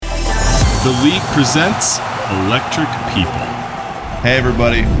The League presents Electric People. Hey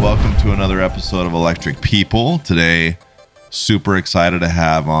everybody, welcome to another episode of Electric People. Today, super excited to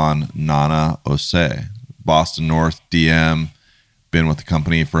have on Nana Osei, Boston North DM. Been with the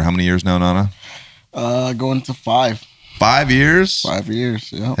company for how many years now, Nana? Going to 5. 5 years? 5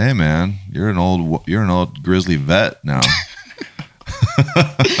 years, yeah. Hey man, you're an old Grizzly vet now.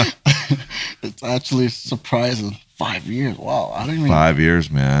 It's actually surprising. 5 years, wow. I didn't even... 5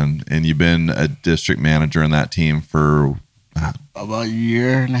 years, man. And you've been a district manager in that team for... about a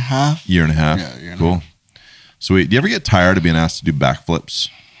year and a half. Year and a half? Yeah, year and cool. a half. Sweet. Do you ever get tired of being asked to do backflips?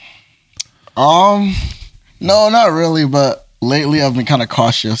 No, not really, but lately I've been kind of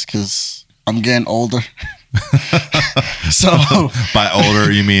cautious because I'm getting older. So By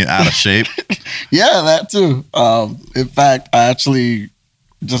older, you mean out of shape? yeah, that too. In fact, I actually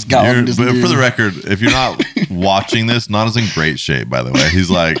just got on this But new... for the record, if you're not watching this, Nana's in great shape, by the way.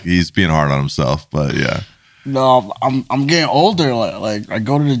 He's being hard on himself, but yeah. No, I'm getting older. Like I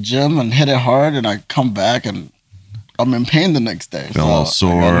go to the gym and hit it hard, and I come back and I'm in pain the next day. Feeling a little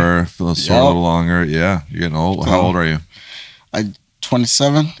sore, a little longer. Yeah, you're getting old. How old are you? I'm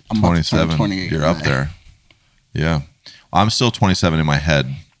 27. I'm about to turn 27. 28. You're up there. Yeah. I'm still 27 in my head.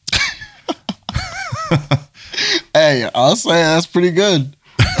 Hey, I'll say that's pretty good.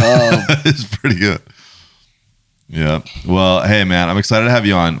 It's pretty good. Yeah. Well, hey, man, I'm excited to have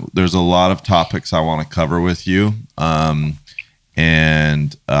you on. There's a lot of topics I want to cover with you.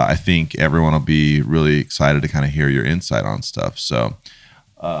 And I think everyone will be really excited to kind of hear your insight on stuff. So,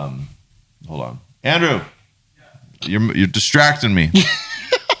 hold on. Andrew, you're distracting me.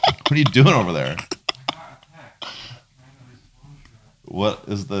 What are you doing over there? What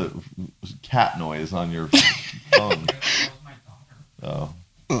is the cat noise on your phone? Oh.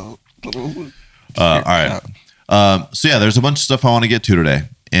 All right. So yeah, there's a bunch of stuff I want to get to today,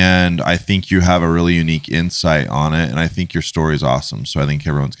 and I think you have a really unique insight on it, and I think your story is awesome. So I think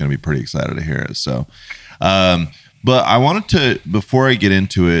everyone's going to be pretty excited to hear it. So, but I wanted to, before I get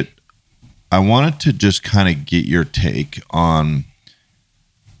into it, I wanted to just kind of get your take on,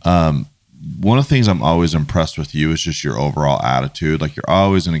 one of the things I'm always impressed with you is just your overall attitude. Like you're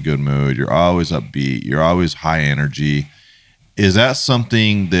always in a good mood. You're always upbeat. You're always high energy. Is that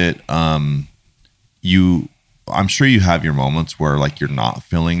something that, I'm sure you have your moments where like you're not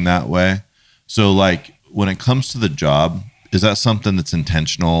feeling that way. So like when it comes to the job, is that something that's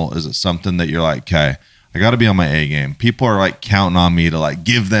intentional? Is it something that you're like, okay, I got to be on my A game. People are like counting on me to like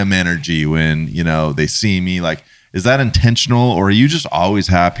give them energy when, they see me. Like, is that intentional, or are you just always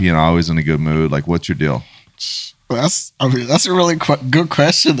happy and always in a good mood? Like, what's your deal? That's a really good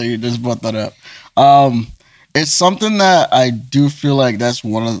question that you just brought that up. It's something that I do feel like that's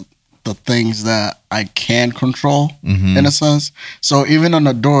one of the things that I can control in a sense. So even on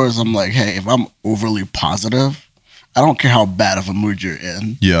the doors, I'm like, hey, if I'm overly positive, I don't care how bad of a mood you're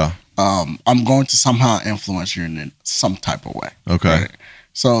in. Yeah. I'm going to somehow influence you in some type of way. Okay. Right?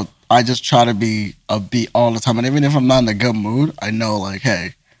 So I just try to be upbeat all the time. And even if I'm not in a good mood, I know like,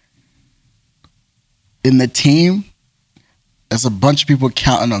 hey, in the team, there's a bunch of people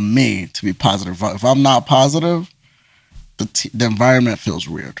counting on me to be positive. If I'm not positive, the environment feels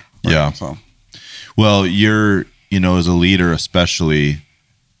weird. Right? Yeah. So, well, you're, as a leader, especially,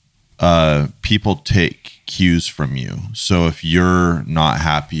 people take cues from you. So if you're not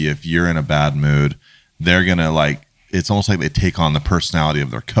happy, if you're in a bad mood, they're going to it's almost like they take on the personality of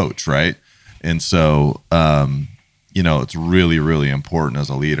their coach. Right. And so, it's really, really important as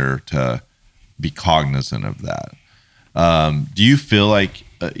a leader to be cognizant of that. Do you feel like,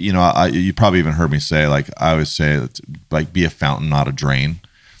 you probably even heard me say, like, I always say, like, be a fountain, not a drain.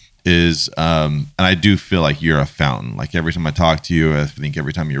 And I do feel like you're a fountain. Like every time I talk to you, I think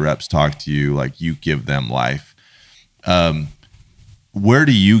every time your reps talk to you, like you give them life. Where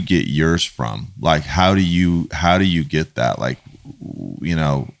do you get yours from? Like, how do you get that? Like,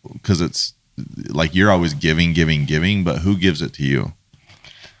 cause it's like, you're always giving, but who gives it to you?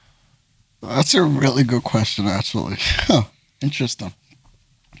 That's a really good question, actually. Interesting.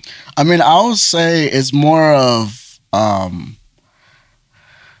 I mean, I would say it's more of,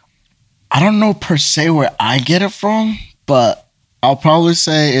 I don't know per se where I get it from, but I'll probably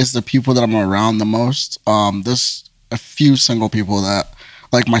say it's the people that I'm around the most. There's a few single people that,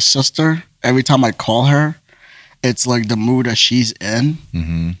 like my sister, every time I call her, it's like the mood that she's in.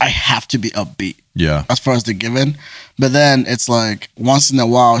 Mm-hmm. I have to be upbeat. Yeah. As far as the given. But then it's like once in a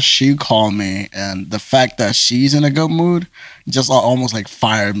while she call me, and the fact that she's in a good mood just almost like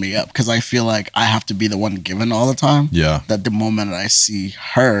fired me up because I feel like I have to be the one given all the time. Yeah. That the moment I see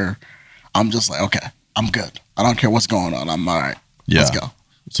her, I'm just like, okay, I'm good. I don't care what's going on. I'm all right. Yeah. Let's go.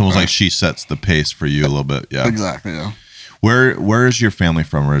 It's almost Right. like she sets the pace for you a little bit. Yeah. Exactly. Yeah. Where is your family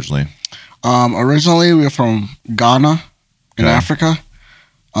from originally? Originally, we were from Ghana in Okay. Africa.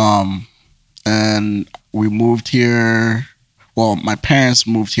 And we moved here. Well, my parents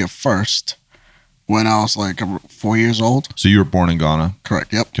moved here first when I was like 4 years old. So you were born in Ghana.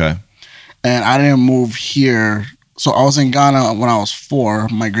 Correct. Yep. Okay. And I didn't move here. So I was in Ghana when I was 4.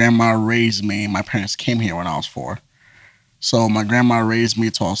 My grandma raised me. My parents came here when I was 4. So my grandma raised me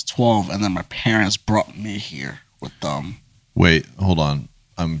till I was 12, and then my parents brought me here with them. Wait, hold on.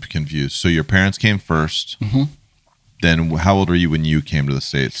 I'm confused. So your parents came first. Mhm. Then how old were you when you came to the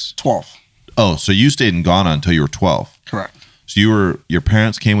States? 12. Oh, so you stayed in Ghana until you were 12. Correct. So your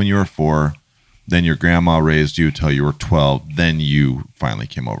parents came when you were 4. Then your grandma raised you till you were 12. Then you finally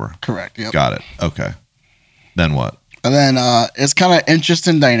came over. Correct. Yep. Got it. Okay. Then what? And then it's kind of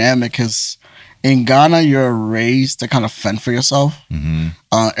interesting dynamic because in Ghana, you're raised to kind of fend for yourself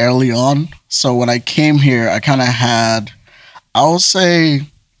early on. So when I came here, I kind of had, I would say,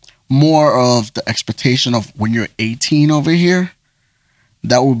 more of the expectation of when you're 18 over here,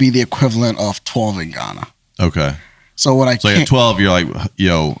 that would be the equivalent of 12 in Ghana. Okay. So when I So like came, at 12, you're like,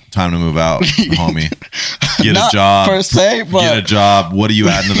 yo, time to move out, homie. Get a not job. per se, but Get a job. What are you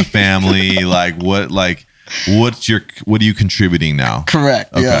adding to the family? What are you contributing now?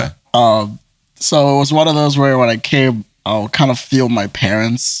 correct. Okay. Yeah. So it was one of those where when I came, I'll kind of feel my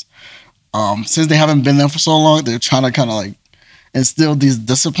parents. Since they haven't been there for so long, they're trying to kind of like instill these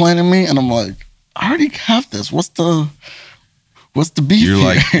discipline in me, and I'm like, I already have this. What's the beef? You're here?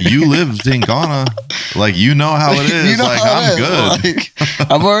 like, you lived in Ghana. Like, you know how it is. You know like, how it I'm is. good.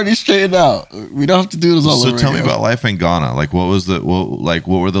 Like, I'm already straightened out. We don't have to do this all So over tell me again. about life in Ghana. Like, what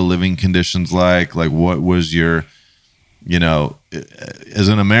were the living conditions like? Like, what was your, as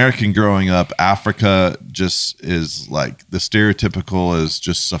an American growing up, Africa just is like the stereotypical is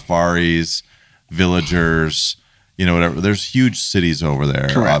just safaris, villagers, whatever. There's huge cities over there,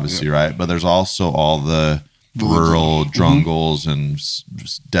 Correct, obviously, right? But there's also all the rural jungles and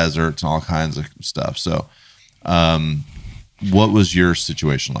deserts and all kinds of stuff. So, what was your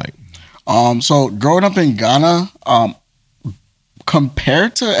situation like? So growing up in Ghana,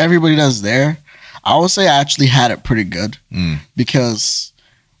 compared to everybody that's there, I would say I actually had it pretty good because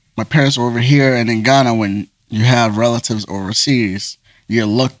my parents were over here, and in Ghana, when you have relatives overseas, they're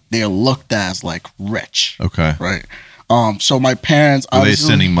looked at as like rich, Okay. right? So my parents Were they obviously-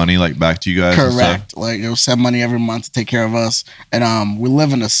 sending money like back to you guys? and stuff? Correct. Like they'll send money every month to take care of us, and we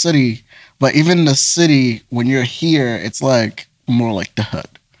live in a city. But even in the city, when you're here, it's like more like the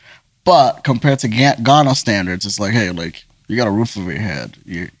hood. But compared to Ghana standards, it's like, hey, like you got a roof over your head.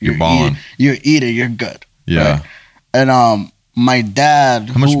 You're balling. You're eating. You're good. Yeah. Right? And my dad.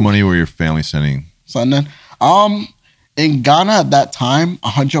 How much money were your family sending? Sending? In Ghana at that time,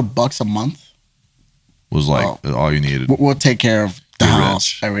 $100 a month. Was like all you needed. We'll take care of the You're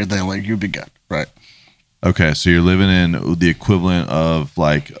house, rich. everything. Like you'll be good, right? Okay, so you're living in the equivalent of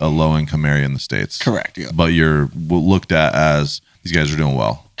like a low income area in the States. Correct. Yeah. But you're looked at as these guys are doing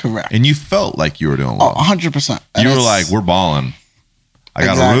well. Correct. And you felt like you were doing well. 100%. You were like, we're balling. I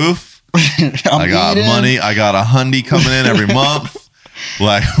got Exactly. a roof. I got money. I got a hundy coming in every month.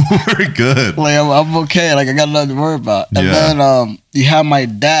 Like, we're good. Like I'm okay. Like I got nothing to worry about. And Yeah. then you have my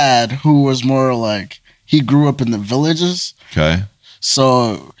dad, who was more like he grew up in the villages, Okay.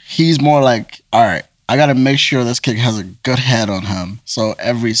 so he's more like, all right, I got to make sure this kid has a good head on him. So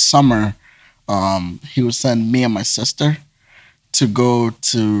every summer, he would send me and my sister to go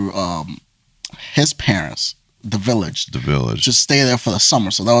to his parents, the village, The village. to stay there for the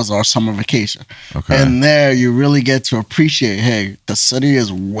summer. So that was our summer vacation. Okay. And there you really get to appreciate, hey, the city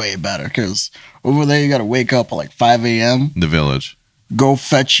is way better because over there you got to wake up at like 5 a.m., The village. go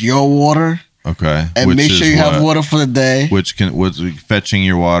fetch your water, Okay. and Which make sure is you have what? water for the day. What's fetching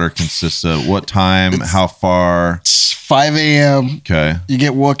your water consists of what time, It's- how far? It's 5 a.m., Okay. you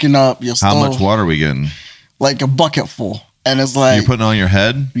get woken up, you're How still much water are we getting? like a bucket full. And it's like, You're putting it on your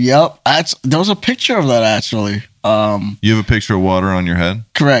head? yep. There was a picture of that actually. You have a picture of water on your head?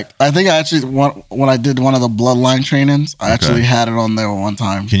 Correct. I think I actually, when I did one of the bloodline trainings, I actually had it on there one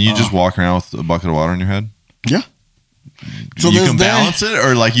time. Can you just walk around with a bucket of water on your head? Yeah. To you this can day- balance it,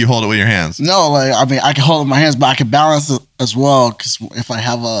 or like you hold it with your hands? No, like I mean, I can hold it in my hands, but I can balance it as well because if I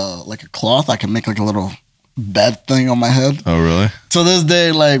have a cloth, I can make like a little bed thing on my head. Oh, really? To this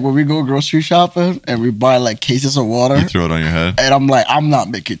day, like when we go grocery shopping and we buy like cases of water, You throw it on your head? and I'm like, I'm not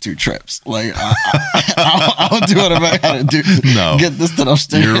making 2 trips. Like I'll do whatever I gotta do. No. Get this thing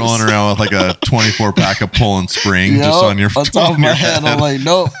upstairs. You're rolling around with like a 24 pack of Poland Spring Yup, just on your on top of on my your head. I'm like,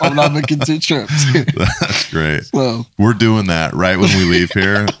 nope, I'm not making 2 trips. That's great. So We're doing that right when we leave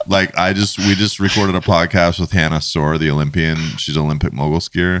here. Like we just recorded a podcast with Hannah Soar, the Olympian. She's an Olympic mogul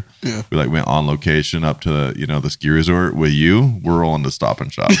skier. Yeah. We like went on location up to the ski resort with you. We're rolling to Stop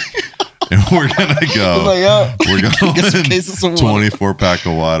and Shop. And we're gonna go. I'm like, yeah, We're going get some cases of water. 24 pack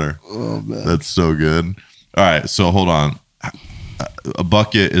of water. Oh man. That's so good. All right, so hold on. A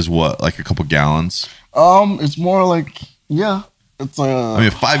bucket is what? Like a couple gallons? It's more like it's I mean,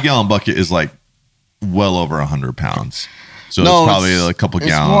 a 5-gallon bucket is like well over 100 pounds. So No, it's probably it's- like a couple it's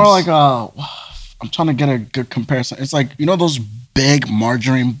gallons. more like I'm trying to get a good comparison. It's like, you know those big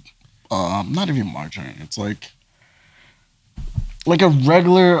margarine, not even margarine. It's like a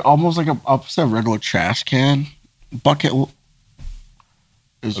regular, almost like I'll say a regular trash can bucket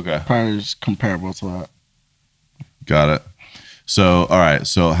is Okay. probably just comparable to that. Got it. So, all right.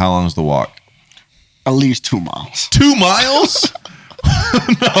 So, how long is the walk? At least 2 miles. 2 miles? No.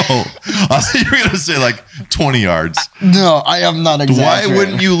 I thought you were going to say like 20 yards. No, I am not Why exaggerating.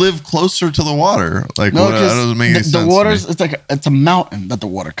 wouldn't you live closer to the water? Like, No, what, that doesn't make any the sense. water's to me. it's a mountain that the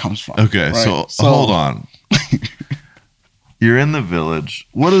water comes from. Okay. right? So, hold on. You're in the village.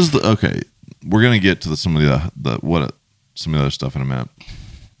 What is the, okay. We're going to get to some of the other stuff in a minute.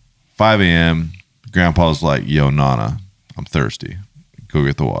 5 a.m. Grandpa's like, yo, Nana, I'm thirsty. Go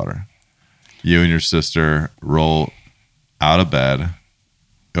get the water. You and your sister roll out of bed.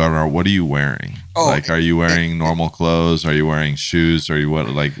 What are you wearing? Oh, like, are you wearing normal clothes? Are you wearing shoes? Are you what?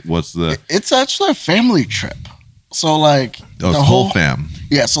 Like, what's the? It's actually a family trip. So like Oh, it's the whole fam.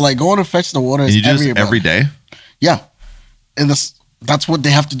 Yeah, so like going to fetch the water And is you do this every day? Yeah. And that's what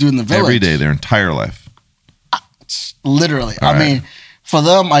they have to do in the village. Every day, their entire life. Literally. All I right. mean, for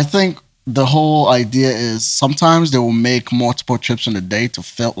them, I think the whole idea is sometimes they will make multiple trips in a day to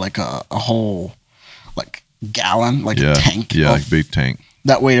fill like a whole like gallon, like Yeah. a tank. Yeah, of- like big tank.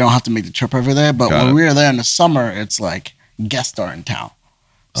 that way you don't have to make the trip every day. But Got when it. we were there in the summer, it's like guests are in town.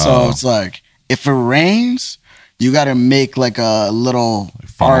 So Oh. it's like if it rains, you got to make like a little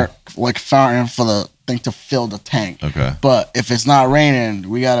funnel. arc, like fountain for the thing to fill the tank. Okay. But if it's not raining,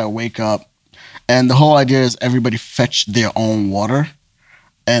 we got to wake up. And the whole idea is everybody fetch their own water.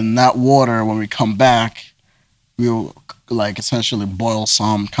 And that water, when we come back, we'll like essentially boil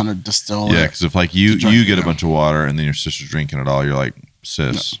some, kind of distill Yeah, it. because if like you to drink, get a yeah. bunch of water and then your sister's drinking it all, you're like,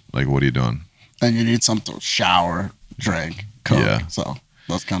 sis, like, what are you doing? And you need something to shower, drink, cook. Yeah. So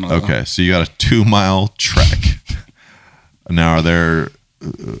that's kind of Okay, so you got a 2-mile trek. Now, are there,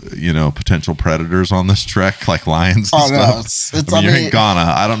 potential predators on this trek, like lions and Oh, no, stuff? it's I mean, you're in Ghana.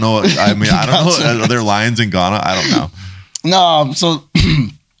 I don't know. I mean, I don't know. Are there lions in Ghana? I don't know. No, so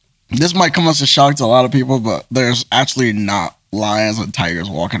this might come as a shock to a lot of people, but there's actually not lions and tigers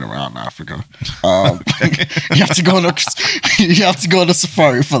walking around Africa. You have to go on a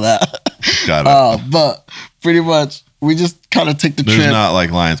safari for that. Got it. But pretty much, we just kind of take the There's trip. not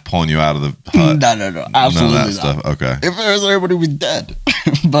like lions pulling you out of the hut. No, absolutely None of that not. stuff. Okay. If there was, everybody would be dead.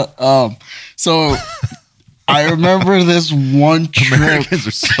 But so I remember this one trip. Americans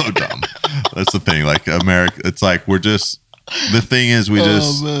are so dumb. That's the thing. Like America, it's like we're just. The thing is, we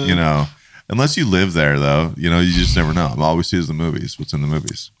just man. unless you live there, though, you just never know. All we see is the movies. What's in the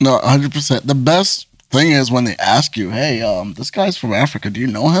movies? No, 100%. The best thing is when they ask you, "Hey, this guy's from Africa. Do you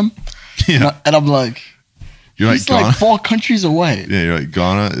know him?" Yeah, And I'm like, you're he's like Ghana. like 4 countries away. Yeah, you're like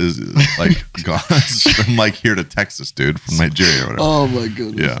Ghana is like Ghana's from like here to Texas, dude, from Nigeria or whatever. Oh my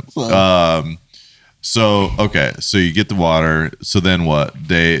goodness. Yeah. So, So okay, so you get the water. So then what?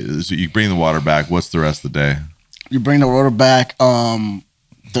 So you bring the water back. What's the rest of the day? you bring the water back.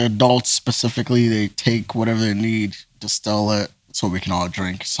 The adults specifically, they take whatever they need, distill it, so we can all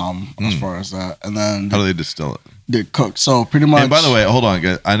drink some as far as that, and then How do they distill it? they cook. So pretty much. And by the way, hold on,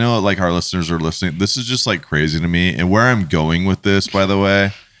 guys. I know like our listeners are listening. This is just like crazy to me. And where I'm going with this, by the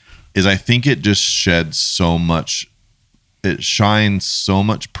way, is I think it just sheds so much. It shines so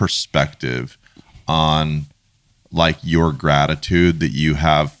much perspective on like your gratitude that you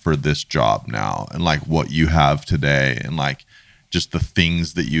have for this job now and like what you have today and like just the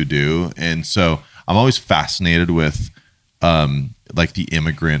things that you do. And so I'm always fascinated with like the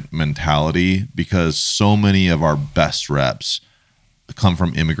immigrant mentality because so many of our best reps come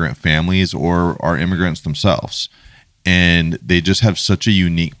from immigrant families or are immigrants themselves. And they just have such a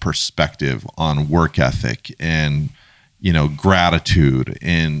unique perspective on work ethic and gratitude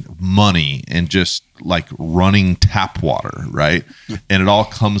and money and just like running tap water, right? And it all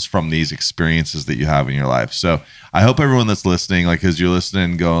comes from these experiences that you have in your life. So I hope everyone that's listening, like as you're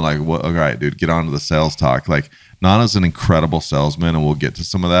listening, going like, "What? All right, dude, get on to the sales talk." Like Nana's an incredible salesman, and we'll get to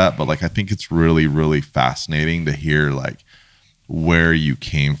some of that. But like, I think it's really, really fascinating to hear like where you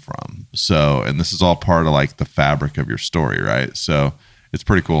came from. So, and this is all part of like the fabric of your story, right? So it's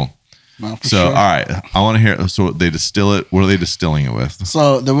pretty cool. No, for So, sure. all right, I want to hear. So they distill it. What are they distilling it with?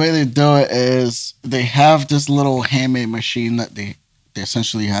 So the way they do it is they have this little handmade machine that they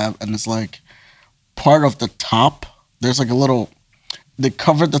essentially have, and it's like part of the top. There's like a little. They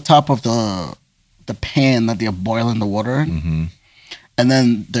covered the top of the pan that they're boiling the water in, Mm-hmm. and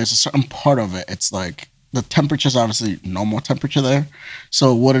then there's a certain part of it. It's like the temperature's obviously normal temperature there.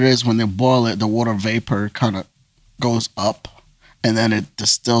 So what it is when they boil it, the water vapor kind of goes up, and then it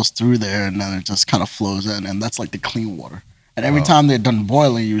distills through there, and then it just kind of flows in, and that's like the clean water. And every Oh. time they're done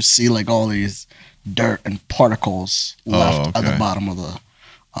boiling, you see like all these dirt and particles left at the okay. bottom of the.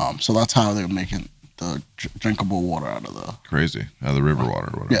 So that's how they're making the drinkable water out of the. Crazy. The river water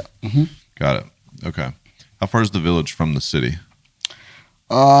or whatever. Yeah. hmm Got it. Okay. How far is the village from the city?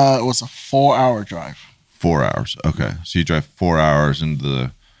 It was a 4-hour drive. 4 hours. Okay. So you drive 4 hours into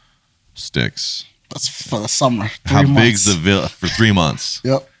the sticks. That's for the summer. How 3 big's the months. village for 3 months?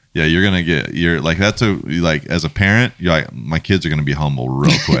 Yep. Yeah, you're like, that's like, as a parent, you're like, my kids are going to be humble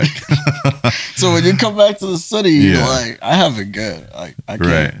real quick. So when you come back to the city, you're Yeah. like, I have it good. Like I can't.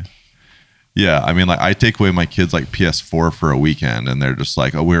 Right. Yeah. I mean, like, I take away my kids like PS4 for a weekend and they're just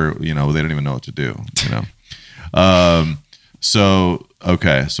like, oh, they don't even know what to do, So,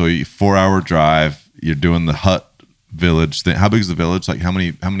 okay. So 4-hour drive, you're doing the hut village thing. How big is the village? Like how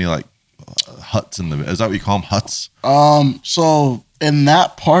many like huts is that what you call them? Huts? So in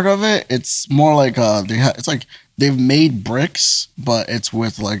that part of it, it's more like it's like they've made bricks, but it's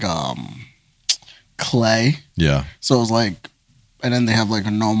with like clay. Yeah. So it's like, and then they have like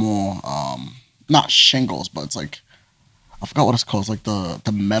a normal not shingles, but it's like I forgot what it's called. It's like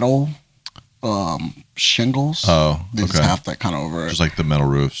the metal shingles. Oh, They just okay. have that kind of over it. Just like the metal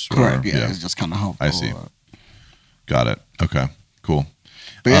roofs. Correct. whatever. Yeah, it's just kind of how I see. Got it. Okay. Cool.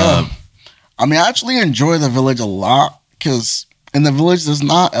 But yeah, Um, I mean, I actually enjoy the village a lot because in the village there's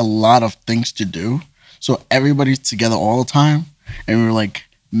not a lot of things to do, so everybody's together all the time, and we like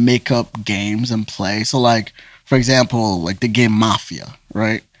make up games and play. So like, for example, like the game Mafia,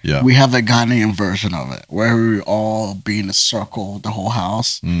 right? Yeah. We have a Ghanaian version of it where we all be in a circle, the whole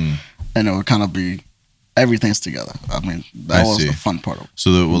house, mm. and it would kind of be everything's together. I mean, that I was see. the fun part of it. So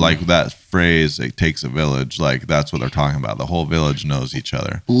like that phrase, it takes a village. Like that's what they're talking about. The whole village knows each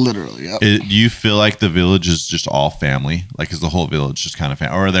other. Literally, yep. Do you feel like the village is just all family? Like, is the whole village just kind of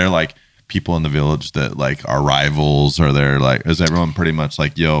family? Or are there like people in the village that like are rivals? Or they're like, is everyone pretty much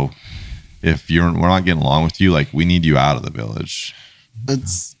like, yo, if we're not getting along with you, like we need you out of the village?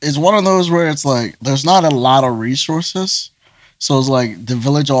 It's one of those where it's like there's not a lot of resources, so it's like the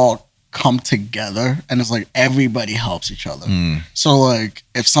village all come together, and it's like everybody helps each other. Mm. So like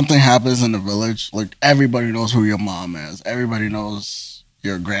if something happens in the village, like everybody knows who your mom is, everybody knows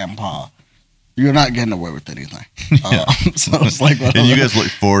your grandpa. You're not getting away with anything. Yeah. So it's like one of And you those- guys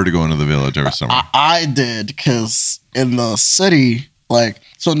look forward to going to the village every summer. I did because in the city, like,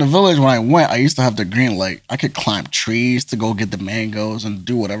 so in the village when I went, I used to have the green light. I could climb trees to go get the mangoes and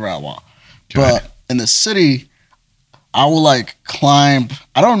do whatever I want. Okay. But in the city, I will like climb.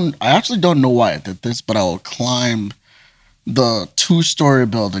 I actually don't know why I did this, but I will climb the 2-story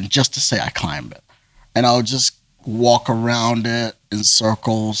building just to say I climbed it, and I'll just walk around it in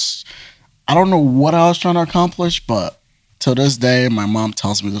circles. I don't know what I was trying to accomplish, but to this day, my mom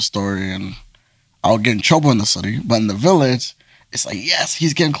tells me the story, and I'll get in trouble in the city. But in the village, it's like, yes,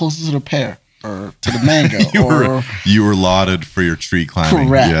 he's getting closer to the pear or to the mango. you were lauded for your tree climbing.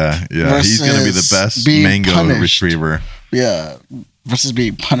 Correct. Yeah. He's going to be the Versus best being mango punished. retriever. Yeah, versus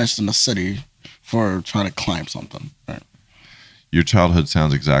being punished in the city for trying to climb something. Right. Your childhood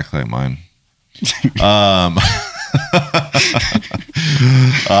sounds exactly like mine.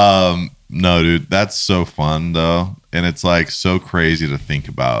 No, dude, that's so fun though, and it's like so crazy to think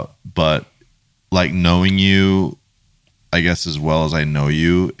about. But like knowing you, I guess as well as I know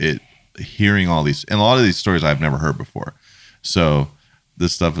you, hearing all these and a lot of these stories I've never heard before. So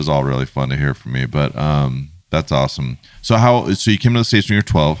this stuff is all really fun to hear from me. But that's awesome. So you came to the States when you were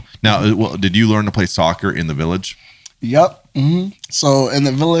 12. Now, well, did you learn to play soccer in the village? Yep. So in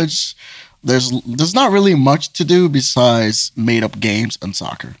the village, there's not really much to do besides made up games and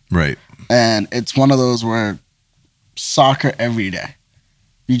soccer. Right. And it's one of those where soccer every day.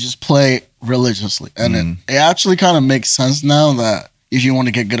 You just play religiously. And it actually kind of makes sense now that if you want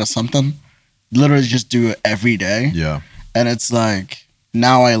to get good at something, literally just do it every day. Yeah. And it's like,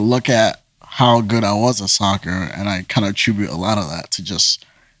 now I look at how good I was at soccer, and I kind of attribute a lot of that to just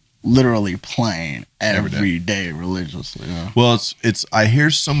literally playing every day religiously. Yeah. Well, it's I hear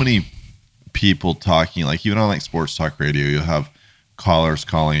so many people talking, like even on like sports talk radio, you'll have callers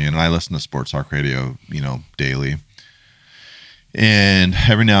calling in, and I listen to sports talk radio, daily. And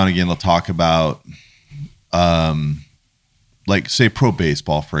every now and again they'll talk about like say pro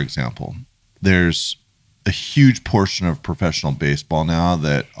baseball, for example. There's a huge portion of professional baseball now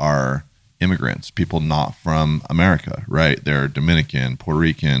that are immigrants, people not from America, right? They're Dominican, Puerto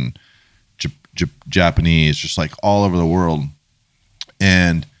Rican, Japanese, just like all over the world.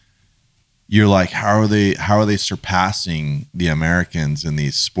 And you're like, how are they surpassing the Americans in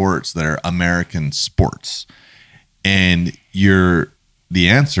these sports that are American sports? And the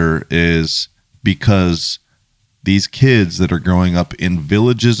answer is because these kids that are growing up in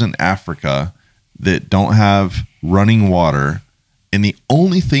villages in Africa that don't have running water, and the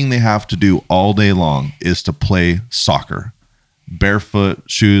only thing they have to do all day long is to play soccer, barefoot,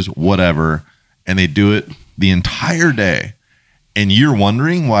 shoes, whatever, and they do it the entire day. And you're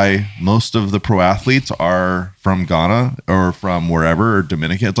wondering why most of the pro athletes are from Ghana or from wherever, or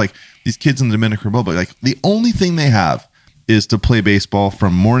Dominican. It's like these kids in the Dominican Republic, like the only thing they have is to play baseball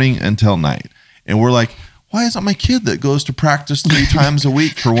from morning until night. And we're like, why isn't my kid that goes to practice 3 times a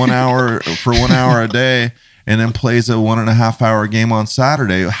week for 1 hour a day and then plays a 1.5 hour game on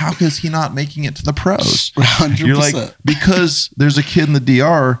Saturday? How is he not making it to the pros? 100%. You're like, because there's a kid in the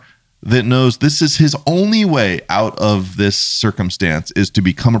DR that knows this is his only way out of this circumstance is to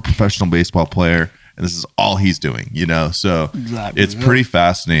become a professional baseball player, and this is all he's doing, So exactly, it's pretty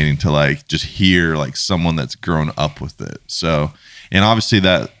fascinating to like just hear like someone that's grown up with it. So, and obviously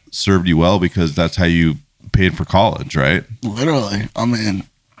that served you well because that's how you paid for college, right? Literally. I mean,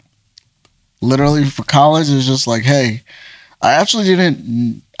 literally for college, it's just like, hey, I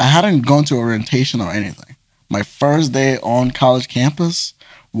hadn't gone to orientation or anything. My first day on college campus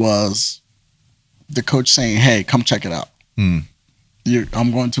was the coach saying, hey, come check it out. I'm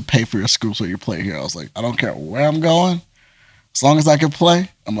going to pay for your school so you play here. I was like, I don't care where I'm going. As long as I can play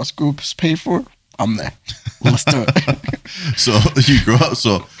and my school is paid for, I'm there. Let's do it. So you grew up.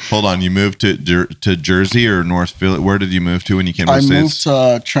 So hold on, you moved to Jersey or North Philly? Where did you move to when you came to the States?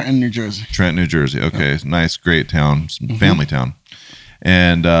 I moved to Trenton, New Jersey. Trenton, New Jersey. Okay, nice, great town, family town,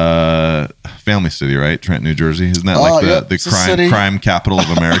 and family city, right? Trenton, New Jersey. Isn't that like the crime capital of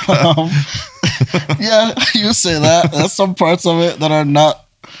America? Yeah, you say that. There's some parts of it that are not.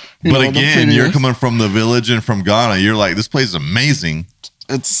 But again, you're coming from the village and from Ghana. You're like, this place is amazing.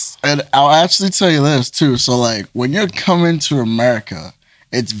 And I'll actually tell you this too. So like when you're coming to America,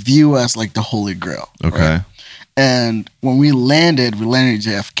 it's viewed as like the Holy Grail. Okay. Right? And when we landed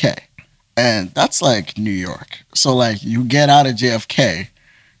JFK, and that's like New York. So like you get out of JFK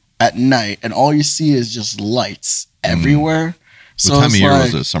at night, and all you see is just lights everywhere. So what time of year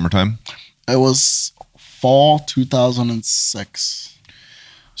was it? Summertime? It was fall 2006.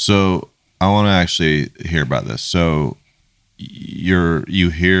 So I want to actually hear about this. So you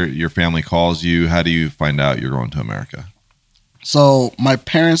hear your family calls you. How do you find out you're going to America? So my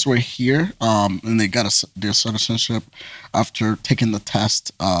parents were here, and they got their citizenship after taking the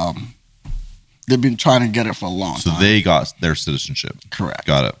test. They've been trying to get it for a long time. So they got their citizenship. Correct.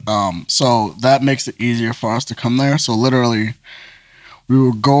 Got it. So that makes it easier for us to come there. So literally, we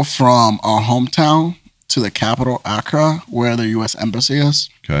would go from our hometown to the capital, Accra, where the U.S. Embassy is.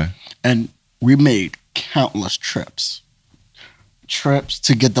 Okay. And we made countless trips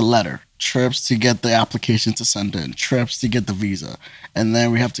to get the letter, trips to get the application to send in, trips to get the visa. And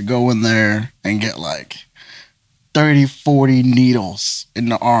then we have to go in there and get like 30, 40 needles in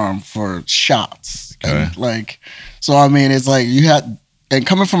the arm for shots. Okay. And like, so I mean, it's like you had, and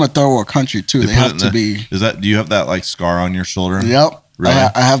coming from a third world country too, they have to be. Do you have that like scar on your shoulder? Yep. Really?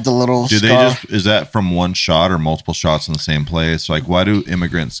 I have the little scar. Is that from one shot or multiple shots in the same place? Like, why do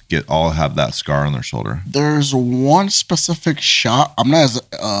immigrants have that scar on their shoulder? There's one specific shot. I'm not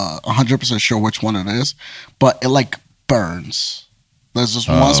 100% sure which one it is, but it like burns. There's just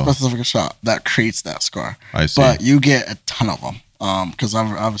one specific shot that creates that scar. I see. But you get a ton of them because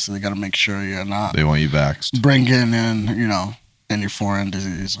obviously they got to make sure you're not. They want you vaxxed. Bringing in, any foreign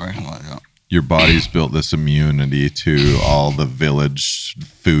disease or anything like that. Your body's built this immunity to all the village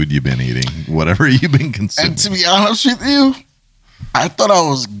food you've been eating, whatever you've been consuming. And to be honest with you, I thought I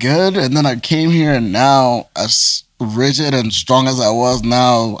was good, and then I came here, and now as rigid and strong as I was,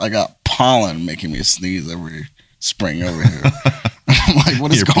 now I got pollen making me sneeze every spring over here. I'm like,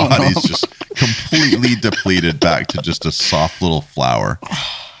 what is Your going body's on? just completely depleted back to just a soft little flower.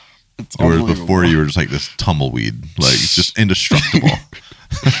 It's Whereas unbelievable. before you were just like this tumbleweed, like just indestructible.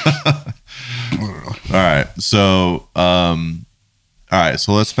 All right. So,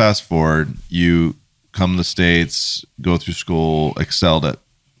 so let's fast forward. You come to the States, go through school, excelled at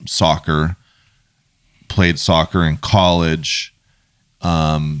soccer, played soccer in college,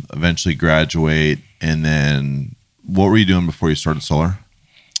 eventually graduate. And then what were you doing before you started solar?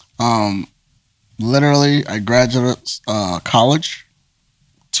 Literally, I graduated college,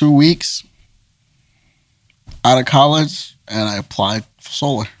 2 weeks out of college, and I applied for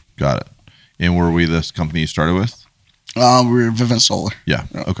solar. Got it. And were we this company you started with? We were Vivint Solar. Yeah.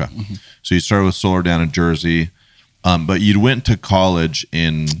 Yeah. Okay. So you started with solar down in Jersey, but you went to college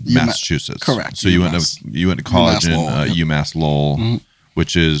in Massachusetts. Correct. So you went to college UMass in Lowell, yep. UMass Lowell, Mhm.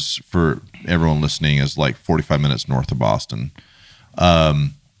 which is, for everyone listening, is like 45 minutes north of Boston.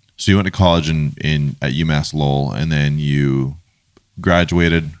 So you went to college at UMass Lowell, and then you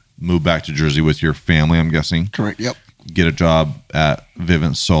graduated, moved back to Jersey with your family, I'm guessing. Correct. Yep. Get a job at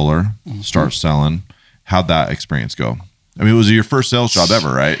Vivint Solar, start selling. How'd that experience go? I mean, it was your first sales job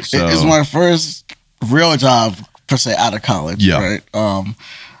ever, right? So It's my first real job, per se, out of college. Yeah. Right.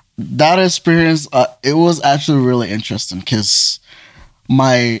 That experience, it was actually really interesting because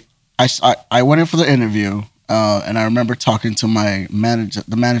I went in for the interview, and I remember talking to the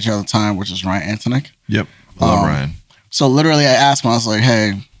manager at the time, which is Ryan Antonick. Yep. I love Ryan. So literally, I asked him, I was like,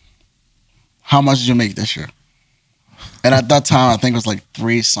 "Hey, how much did you make this year?" And at that time, I think it was like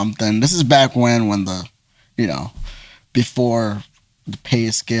 3 something. This is back when before the pay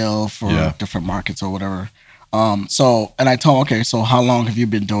scale for Yeah. different markets or whatever. And I told him, okay, so how long have you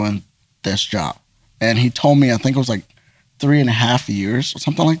been doing this job? And he told me, I think it was like 3.5 years or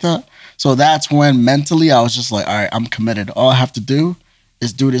something like that. So that's when mentally I was just like, all right, I'm committed. All I have to do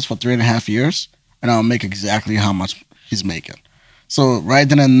is do this for 3.5 years, and I'll make exactly how much he's making. So right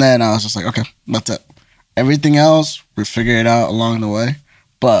then and then, I was just like, okay, that's it. Everything else, we figure it out along the way.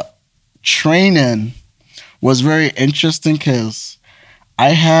 But training was very interesting because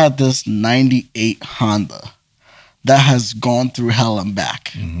I had this 98 Honda that has gone through hell and back.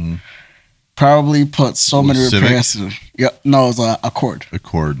 Mm-hmm. Probably put so many Civic? repairs through. Yeah, no, it was a Accord.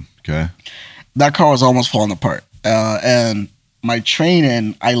 Accord. Okay. That car was almost falling apart. And my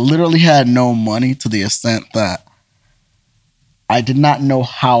training, I literally had no money to the extent that I did not know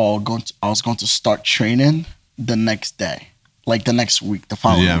how I was going to start training the next day, like the next week, the Did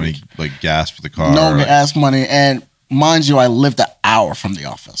following you have week. any like gas for the car? No or, like- gas money, and mind you, I lived an hour from the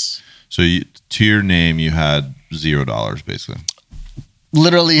office. So to your name, you had $0 basically.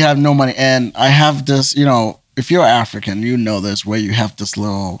 Literally have no money, and I have this. If you're African, you know this, where you have this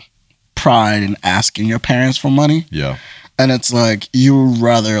little pride in asking your parents for money, Yeah. and it's like you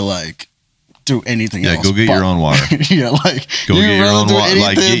rather like do anything Yeah. else. Go get but- your own water. Yeah, like Go you'd get your rather own do water.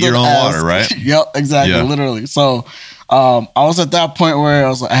 Like, anything get your than own ask. water, right? Yep, exactly, Yeah. literally. So, I was at that point where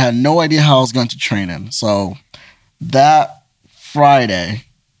I had no idea how I was going to train in. So, that Friday,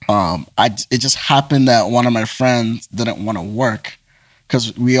 it just happened that one of my friends didn't want to work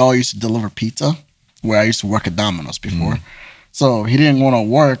because we all used to deliver pizza, where I used to work at Domino's before. So he didn't want to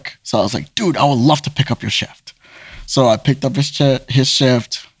work. So I was like, dude, I would love to pick up your shift. So I picked up his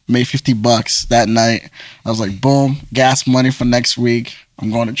shift, made $50 that night. I was like, boom, gas money for next week.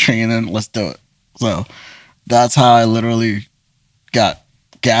 I'm going to training. Let's do it. So that's how I literally got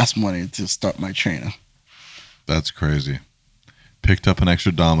gas money to start my training. That's crazy. Picked up an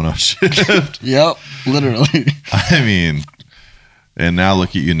extra domino shift. Yep, literally. I mean, and now look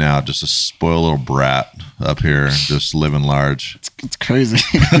at you now, just a spoiled little brat up here, just living large. It's crazy.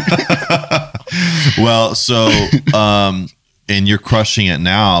 Well, so, and you're crushing it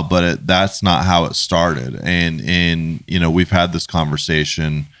now, but that's not how it started. And we've had this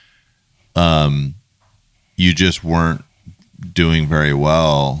conversation. You just weren't doing very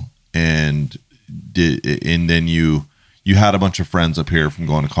well, and then you had a bunch of friends up here from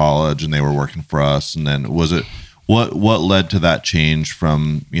going to college, and they were working for us. And then was it what led to that change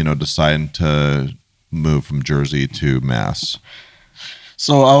from deciding to move from Jersey to Mass?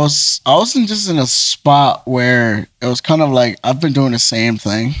 So I was just in a spot where it was kind of like I've been doing the same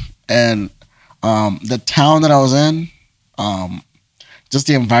thing, and the town that I was in, just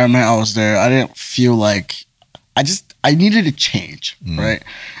the environment I was there, I didn't feel like I needed a change, right?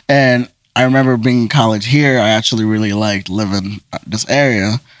 And I remember being in college here, I actually really liked living this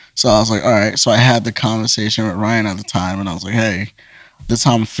area. So I was like, all right. So I had the conversation with Ryan at the time, and I was like, hey, this is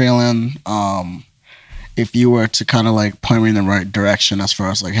how I'm feeling. If you were to kind of like point me in the right direction as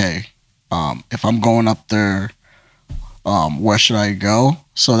far as like, hey, if I'm going up there, where should I go?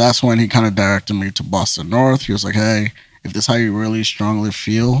 So that's when he kind of directed me to Boston North. He was like, hey, if this is how you really strongly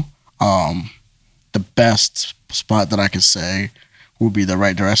feel, the best spot that I could say would be the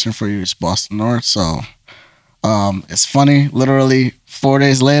right direction for you is Boston North. So it's funny, literally 4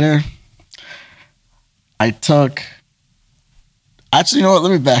 days later, actually, you know what?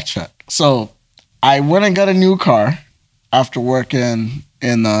 Let me backtrack. So I went and got a new car after working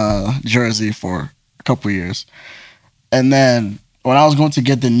in Jersey for a couple years. And then when I was going to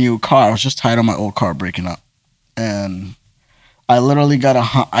get the new car, I was just tired of my old car breaking up. And I literally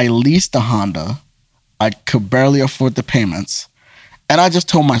I leased a Honda. I could barely afford the payments. And I just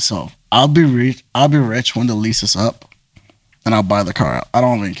told myself, I'll be rich when the lease is up and I'll buy the car out. I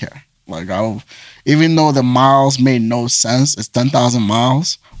don't even care. Like, even though the miles made no sense, it's 10,000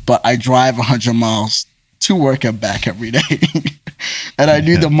 miles, but I drive 100 miles to work and back every day. And I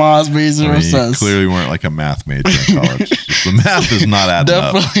knew the miles made zero sense. You clearly weren't like a math major in college. The math is not adding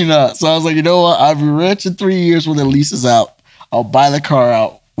up. Definitely not. So I was like, you know what? I'll be rich in 3 years when the lease is out. I'll buy the car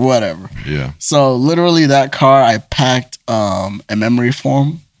out, whatever. Yeah. So literally that car, I packed a memory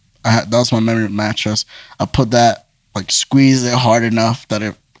foam. That was my memory mattress. I put that, like, squeezed it hard enough that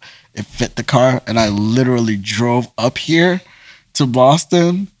it fit the car. And I literally drove up here to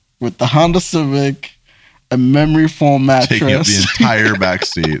Boston with the Honda Civic, a memory foam mattress. Taking up the entire back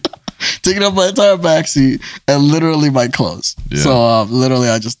seat. Taking up my entire back seat and literally my clothes. Yeah. So literally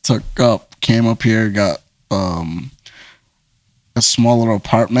I just came up here, got a small little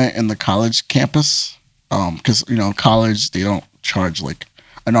apartment in the college campus. Because, college, they don't charge like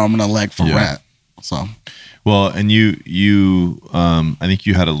an arm and a leg for rent. So, well, and you I think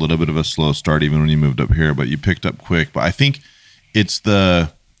you had a little bit of a slow start even when you moved up here, but you picked up quick. But I think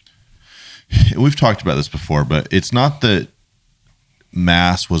we've talked about this before, but it's not that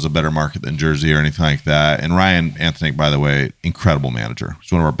Mass was a better market than Jersey or anything like that. And Ryan Anthony, by the way, incredible manager.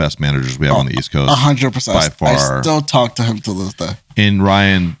 He's one of our best managers we have on the East Coast. 100%. By far. I still talk to him to this day. And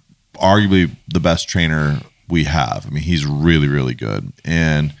Ryan, arguably the best trainer we have. I mean, he's really, really good.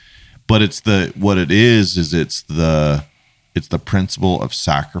 But it's the principle of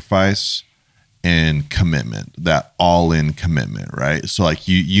sacrifice and commitment, that all-in commitment, right? So like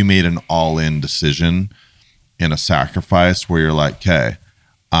you made an all-in decision and a sacrifice where you're like, okay,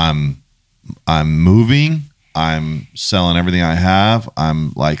 I'm moving, I'm selling everything I have,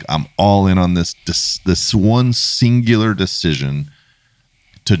 I'm all in on this one singular decision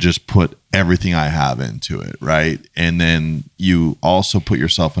to just put everything I have into it, right? And then you also put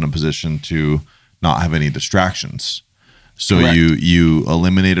yourself in a position to not have any distractions. So Correct. you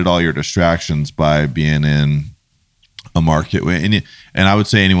eliminated all your distractions by being in a market way. And I would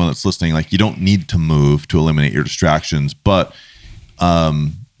say anyone that's listening, like, you don't need to move to eliminate your distractions, but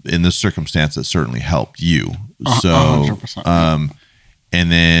in this circumstance, it certainly helped you. So, 100%.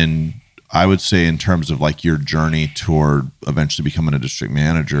 And then I would say in terms of like your journey toward eventually becoming a district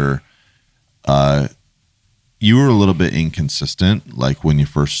manager, you were a little bit inconsistent, like when you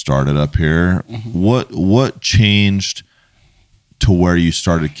first started up here. Mm-hmm. What changed to where you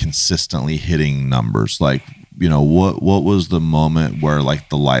started consistently hitting numbers? Like, what was the moment where like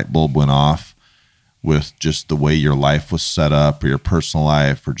the light bulb went off with just the way your life was set up, or your personal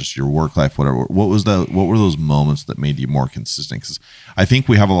life, or just your work life, whatever? What were those moments that made you more consistent? Because I think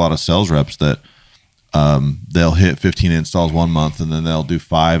we have a lot of sales reps that they'll hit 15 installs 1 month, and then they'll do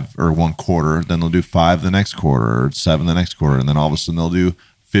 5 or 1 quarter, then they'll do 5 the next quarter, or 7 the next quarter, and then all of a sudden they'll do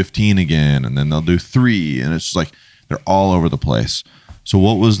 15 again, and then they'll do 3, and it's just like they're all over the place. So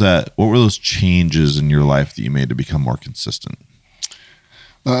what were those changes in your life that you made to become more consistent?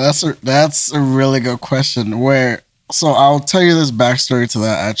 That's a really good question. So I'll tell you this backstory to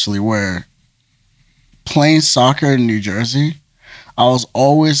that, actually, where playing soccer in New Jersey, I was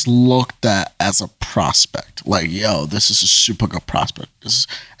always looked at as a prospect. Like, yo, this is a super good prospect.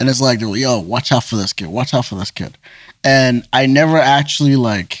 And it's like, yo, watch out for this kid. Watch out for this kid. And I never actually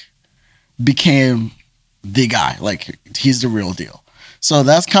like became the guy. Like, he's the real deal. So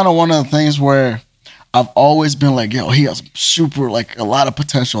that's kind of one of the things where I've always been like, yo, he has super, like, a lot of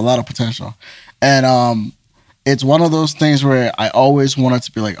potential. And it's one of those things where I always wanted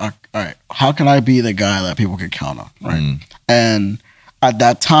to be like, all right, how can I be the guy that people can count on, right? And at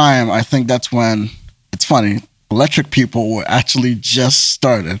that time, I think that's when, it's funny, Electric People were actually just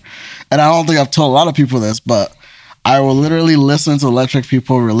started. And I don't think I've told a lot of people this, but I will literally listen to Electric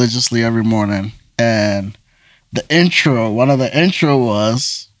People religiously every morning. And one of the intro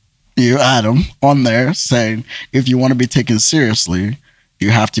was you, Adam, on there saying, if you want to be taken seriously, You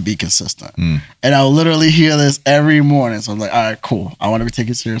have to be consistent. And I'll literally hear this every morning. So I'm like, all right, cool. I want to be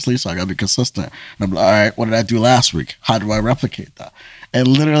taken seriously, so I got to be consistent. And I'm like, all right, what did I do last week? How do I replicate that? And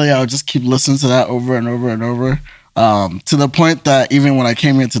literally, I'll just keep listening to that over and over and over, to the point that even when I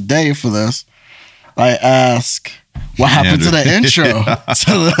came here today for this, I ask, what happened to the intro to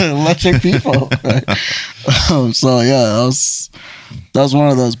the Electric People? Right? So yeah, that was one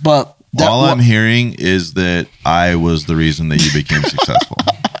of those. But all I'm hearing is that I was the reason that you became successful.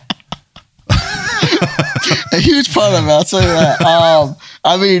 A huge part of it, I'll tell you that.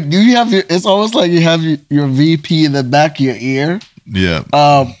 I mean, it's almost like you have your VP in the back of your ear. Yeah.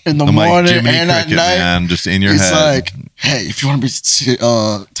 In the I'm morning like Jiminy and Cricket, at night, man, just in your it's head. like, hey, if you want to be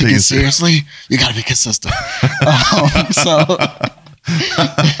taken seriously, you got to be consistent. So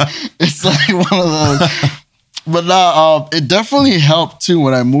it's like one of those. But now, it definitely helped too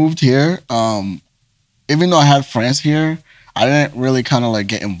when I moved here. Even though I had friends here, I didn't really kind of like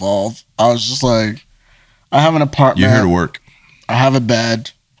get involved. I was just like, I have an apartment. You're here to work. I have a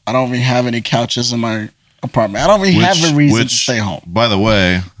bed. I don't even have any couches in my apartment. I don't really have a reason to stay home. By the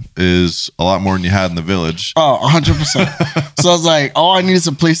way, is a lot more than you had in the village. Oh, 100%. So I was like, all I need is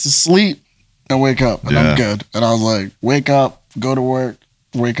a place to sleep and wake up, and I'm good. And I was like, wake up, go to work,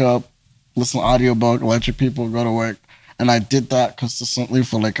 wake up, listen to audiobook, Electric People, go to work. And I did that consistently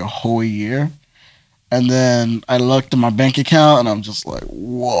for like a whole year. And then I looked at my bank account and I'm just like,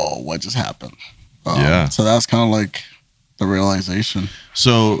 whoa, what just happened? So that's kind of like the realization.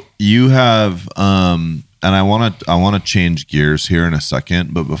 So you have, and I want to change gears here in a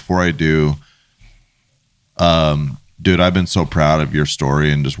second, but before I do, dude, I've been so proud of your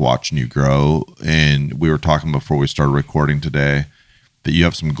story and just watching you grow. And we were talking before we started recording today that you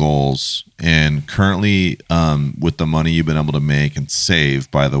have some goals, and currently, with the money you've been able to make and save,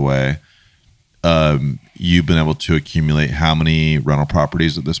 by the way, you've been able to accumulate how many rental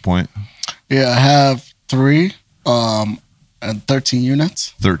properties at this point? Yeah, I have 3, and 13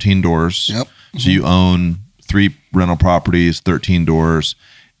 units. 13 doors. Yep. So you own 3 rental properties, 13 doors,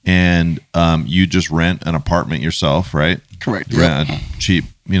 and you just rent an apartment yourself, right? Correct. Rent a cheap,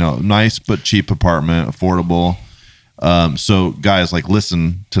 nice but cheap apartment, affordable. So guys, like,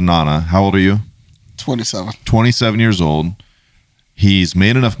 listen to Nana. How old are you? 27. 27 years old. He's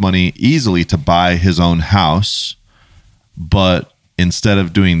made enough money easily to buy his own house, but instead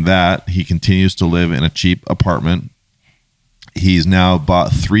of doing that, he continues to live in a cheap apartment. He's now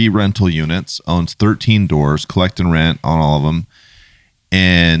bought 3 rental units, owns 13 doors, collecting rent on all of them.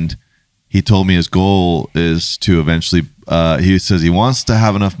 And he told me his goal is to eventually, he says he wants to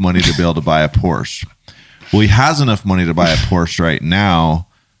have enough money to be able to buy a Porsche. Well, he has enough money to buy a Porsche right now,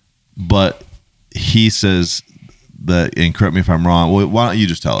 but he says that, and correct me if I'm wrong, well, why don't you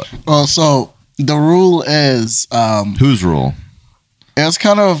just tell it? Well, so the rule is... whose rule? It's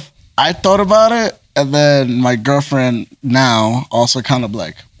kind of, I thought about it, and then my girlfriend now also kind of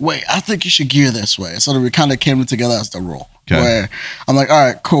like, wait, I think you should gear this way. So we kind of came together as the rule. Okay. Where I'm like, all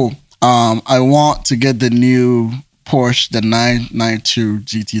right, cool. I want to get the new Porsche, the 992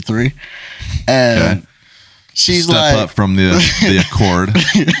 GT3. And she's Step up from the Accord.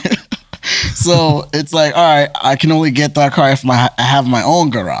 So it's like, all right, I can only get that car if I have my own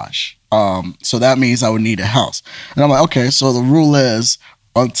garage. So that means I would need a house. And I'm like, okay, so the rule is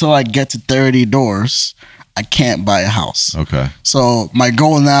until I get to 30 doors, I can't buy a house. Okay. So my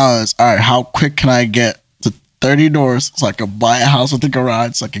goal now is, all right, how quick can I get to 30 doors so I can buy a house with a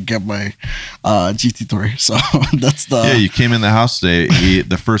garage so I can get my GT3. So that's the... Yeah, you came in the house today.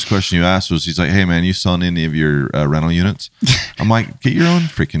 The first question you asked was, he's like, hey, man, you selling any of your rental units? I'm like, get your own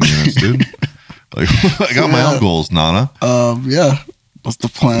freaking units, dude. Like, I got my own goals, Nana. Yeah, that's the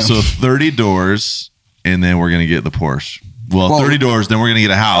plan. So 30 doors, and then we're going to get the Porsche. Well, 30 doors, then we're going to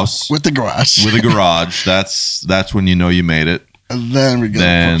get a house. With the garage. With a garage. That's when you know you made it. And then we get the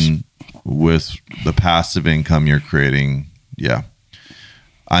Porsche. With the passive income you're creating, yeah.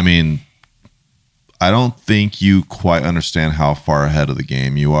 I mean, I don't think you quite understand how far ahead of the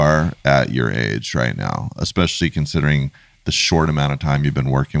game you are at your age right now, especially considering the short amount of time you've been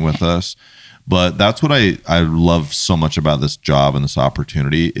working with us. But that's what I love so much about this job and this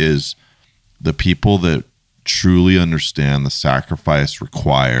opportunity is the people that truly understand the sacrifice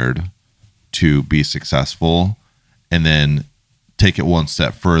required to be successful, and then take it one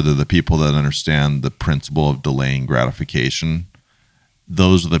step further, the people that understand the principle of delaying gratification.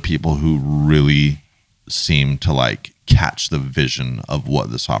 Those are the people who really seem to like catch the vision of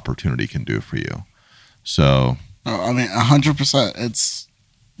what this opportunity can do for you. So, I mean, 100%. It's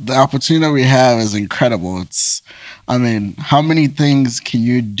the opportunity we have is incredible. It's, I mean, how many things can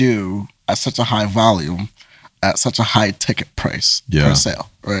you do at such a high volume at such a high ticket price Yeah. per sale,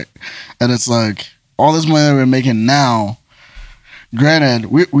 right? And it's like all this money that we're making now, granted,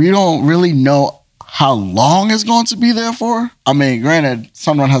 we don't really know how long it's going to be there for. I mean, granted,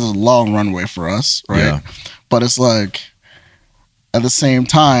 Sunrun has a long runway for us, right? Yeah. But it's like, at the same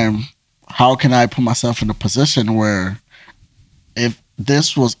time, how can I put myself in a position where if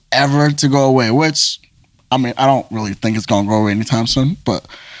this was ever to go away, which, I mean, I don't really think it's going to go away anytime soon, but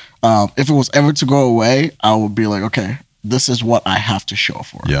if it was ever to go away, I would be like, okay, this is what I have to show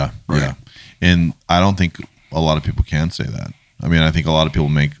for it. Yeah. Right. Yeah. And I don't think a lot of people can say that. I mean, I think a lot of people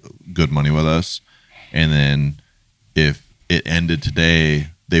make good money with us. And then if it ended today,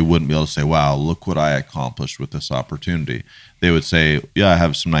 they wouldn't be able to say, wow, look what I accomplished with this opportunity. They would say, yeah, I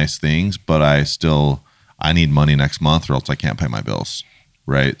have some nice things, but I need money next month or else I can't pay my bills.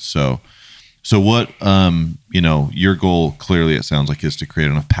 Right. So what, your goal clearly, it sounds like, is to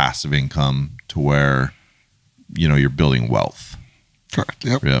create enough passive income to where, you're building wealth. Correct.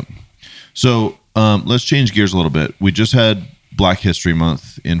 Yep. Yep. So let's change gears a little bit. We just had Black History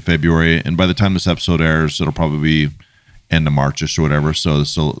Month in February, and by the time this episode airs, it'll probably be end of Marchish or whatever. So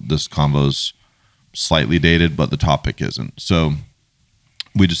this convo's slightly dated, but the topic isn't. So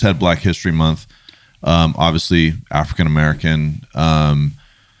we just had Black History Month. Obviously, African American. I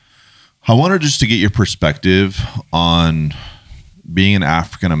wanted just to get your perspective on being an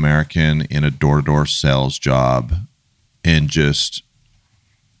African American in a door-to-door sales job, and just,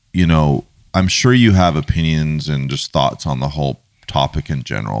 I'm sure you have opinions and just thoughts on the whole topic in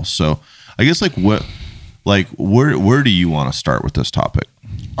general. So I guess where do you want to start with this topic?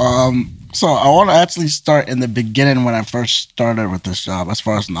 So I want to actually start in the beginning when I first started with this job, as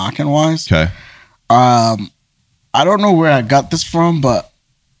far as knocking wise. Okay. I don't know where I got this from, but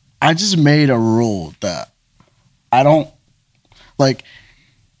I just made a rule that I don't like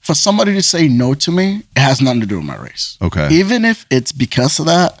for somebody to say no to me. It has nothing to do with my race. Okay. Even if it's because of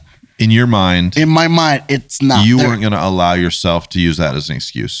that. In your mind, In my mind, it's not. you weren't going to allow yourself to use that as an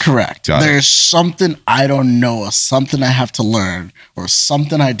excuse. Correct. Got it. There's something I don't know, or something I have to learn, or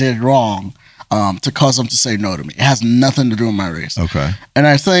something I did wrong to cause them to say no to me. It has nothing to do with my race. Okay. And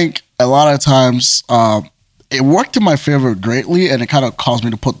I think a lot of times it worked in my favor greatly, and it kind of caused me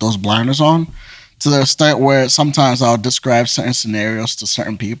to put those blinders on to the extent where sometimes I'll describe certain scenarios to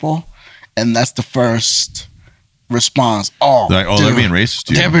certain people, and that's the first response. Oh, They're like, dude, they're being racist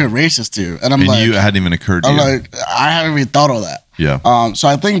to you. They're being racist to you. And I'm And like, you hadn't even occurred to I'm you. like, I haven't even thought of that. Yeah. So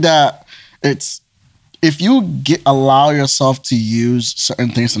I think that it's if you allow yourself to use certain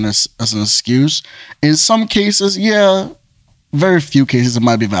things as an excuse, in some cases, yeah, very few cases it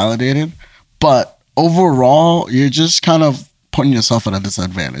might be validated, but overall, you're just kind of putting yourself at a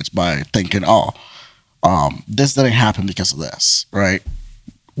disadvantage by thinking, this didn't happen because of this, right?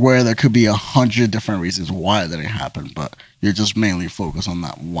 Where there could be 100 different reasons why it didn't happen, but you're just mainly focused on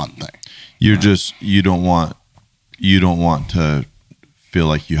that one thing. You're just you don't want to feel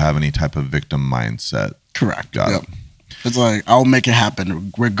like you have any type of victim mindset. Correct. Got it. It's like, I'll make it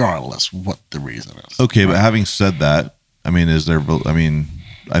happen regardless what the reason is. Okay, but having said that, I mean,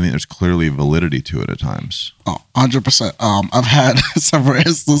 I think there's clearly validity to it at times. Oh, 100%. I've had several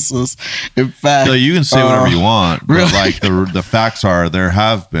instances. In fact, So you can say whatever you want, but really? like the facts are, there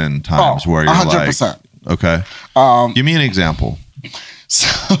have been times where you're 100%. like, okay, give me an example.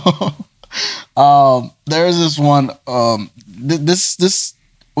 So, there's this one.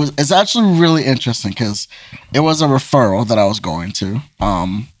 It's actually really interesting because it was a referral that I was going to,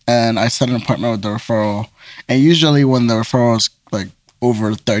 and I set an appointment with the referral. And usually, when the referral is like over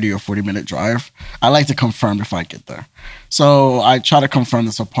a 30 or 40-minute drive, I like to confirm before I get there. So I try to confirm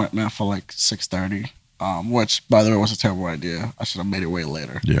this appointment for like 6:30, which, by the way, was a terrible idea. I should have made it way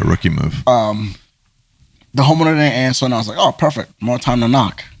later. Yeah, rookie move. The homeowner didn't answer, and I was like, oh, perfect. More time to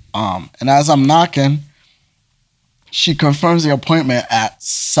knock. And as I'm knocking, she confirms the appointment at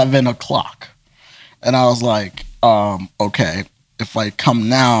 7 o'clock. And I was like, okay, if I come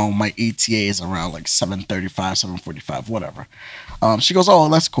now, my ETA is around like 7:35, 7:45, whatever. She goes, oh,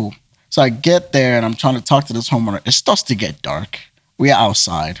 that's cool. So I get there, and I'm trying to talk to this homeowner. It starts to get dark. We are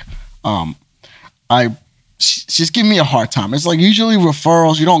outside. She's giving me a hard time. It's like usually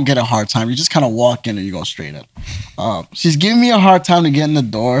referrals, you don't get a hard time. You just kind of walk in and you go straight in. She's giving me a hard time to get in the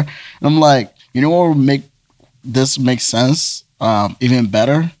door. And I'm like, you know what would make this make sense even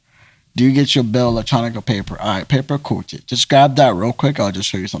better? Do you get your bill electronic or paper? All right, paper, cool. Just grab that real quick. I'll just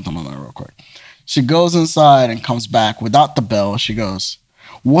show you something on that real quick. She goes inside and comes back without the bill. She goes,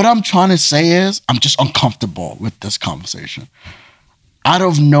 what I'm trying to say is I'm just uncomfortable with this conversation. Out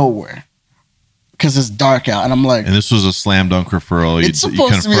of nowhere. because it's dark out. And I'm like, And this was a slam dunk referral. it's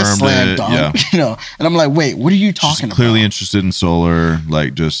supposed to be a slam dunk, Yeah. you know. And I'm like, wait, what are you She's talking clearly about? interested in solar.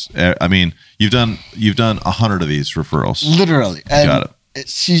 Like, just, I mean, you've done 100 of these referrals. Literally. And Got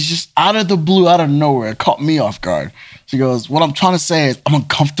she's just out of the blue, out of nowhere, caught me off guard. She goes, what I'm trying to say is I'm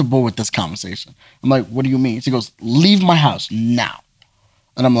uncomfortable with this conversation. I'm like, what do you mean? She goes, leave my house now.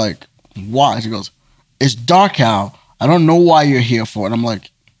 And I'm like, why? She goes, it's dark out. I don't know why you're here for. And I'm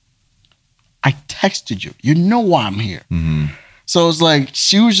like, I texted you. You know why I'm here. Mm-hmm. So it's like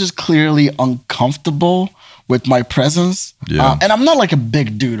she was just clearly uncomfortable with my presence. Yeah. And I'm not like a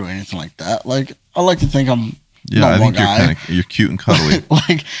big dude or anything like that. Like, I like to think I'm Yeah, I think guy. you're cute and cuddly.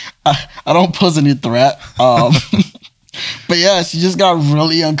 Like, I don't pose any threat. But yeah, she just got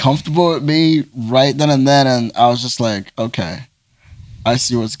really uncomfortable with me right then and then. And I was just like, okay, I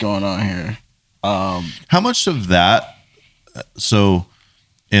see what's going on here. How much of that? So,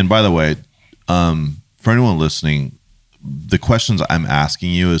 and by the way, for anyone listening, the questions I'm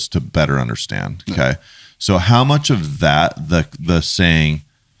asking you is to better understand. Okay, so how much of that, the saying,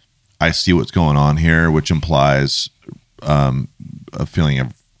 "I see what's going on here," which implies a feeling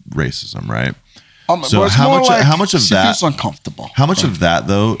of racism, right? So but it's how more much? like How much of she that? feels uncomfortable. How much of that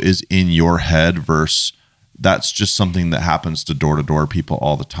though is in your head versus that's just something that happens to door people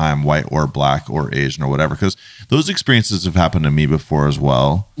all the time, white or black or Asian or whatever? Because those experiences have happened to me before as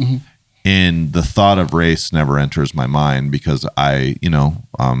well. Mm-hmm. And the thought of race never enters my mind because I'm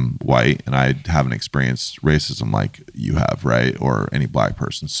white and I haven't experienced racism like you have, right? Or any black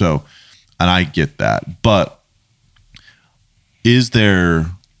person. So, and I get that. But is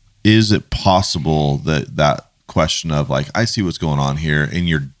it possible that question of like, I see what's going on here and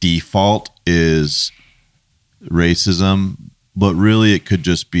your default is racism, but really it could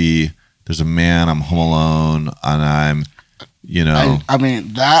just be there's a man, I'm home alone, and I'm, I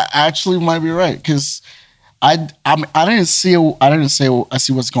mean, that actually might be right because I didn't say I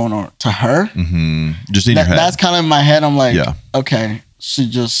see what's going on to her. mm-hmm, just in your head. That's kind of in my head. I'm like, Yeah. okay, she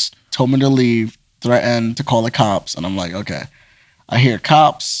just told me to leave, threatened to call the cops, and I'm like, okay, I hear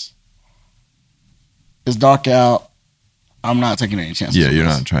cops. It's dark out. I'm not taking any chances. Yeah, with you're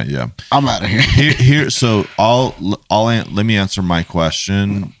this. not trying. Yeah, I'm out of here. here. So let me answer my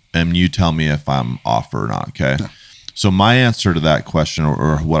question, and you tell me if I'm off or not. Okay. Yeah. So my answer to that question,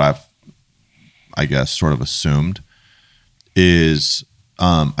 or what I guess, sort of assumed, is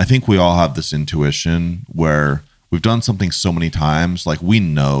I think we all have this intuition where we've done something so many times, like we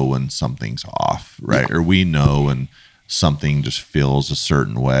know when something's off, right? Yeah. Or we know when something just feels a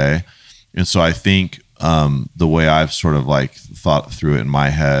certain way. And so I think the way I've sort of like thought through it in my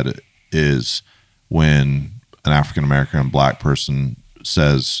head is when an African American black person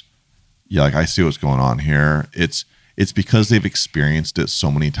says, yeah, like I see what's going on here. It's because they've experienced it so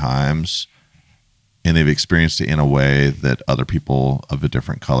many times and they've experienced it in a way that other people of a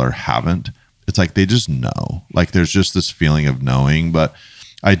different color haven't. It's like they just know. Like there's just this feeling of knowing. But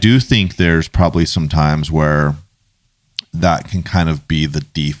I do think there's probably some times where that can kind of be the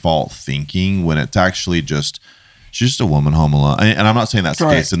default thinking when it's actually just she's just a woman home alone. And I'm not saying that's the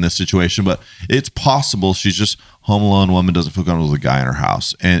case in this situation, but it's possible she's just home alone, woman doesn't feel comfortable with a guy in her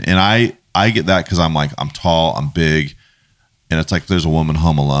house. And I get that because I'm like, I'm tall, I'm big. And it's like, if there's a woman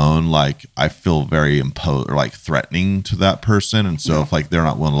home alone, like I feel very imposed or like threatening to that person. And so if like they're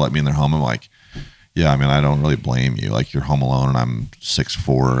not willing to let me in their home, I'm like, yeah, I mean, I don't really blame you. Like you're home alone and I'm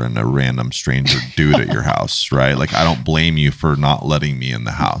 6'4" and a random stranger dude at your house, right? Like I don't blame you for not letting me in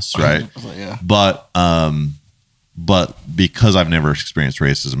the house, right? Yeah. But because I've never experienced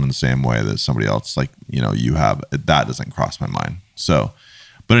racism in the same way that somebody else, like, you have, that doesn't cross my mind. So,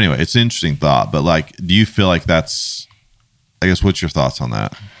 but anyway, it's an interesting thought. But like, do you feel like that's, I guess, what's your thoughts on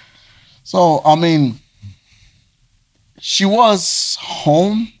that? So, I mean, she was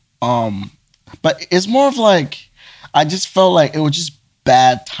home, but it's more of like, I just felt like it was just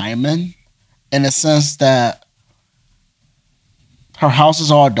bad timing in the sense that her house is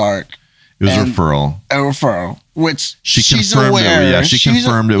all dark. It was And a referral, which She she's confirmed it. aware. Yeah, she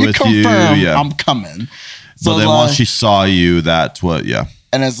confirmed it with you. Yeah. I'm coming. But then once she saw you, that's what, yeah.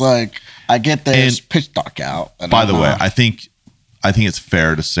 And it's like, I get there, And it's pitch dark out. And by the way, I think it's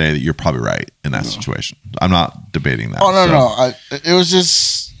fair to say that you're probably right in that situation. I'm not debating that. Oh, no. It was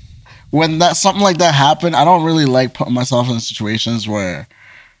just, when something like that happened, I don't really like putting myself in situations where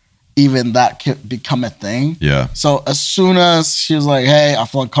even that could become a thing. Yeah. So as soon as she was like, hey, I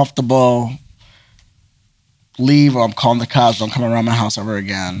feel uncomfortable, leave, or I'm calling the cops, don't come around my house ever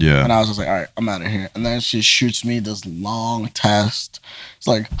again. Yeah. And I was just like, all right, I'm out of here. And then she shoots me this long text. It's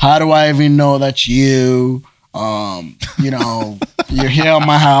like, how do I even know that's you? You know, you're here at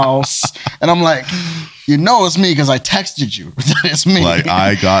my house, and I'm like, you know, it's me because I texted you. It's me. Like,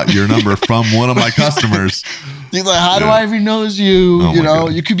 I got your number from one of my customers. He's like, how do I even know it's you? Oh You know,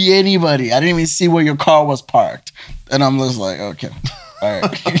 God. you could be anybody. I didn't even see where your car was parked, and I'm just like, okay, all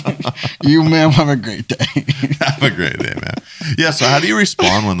right. You man, have a great day. Have a great day, man. Yeah. So, how do you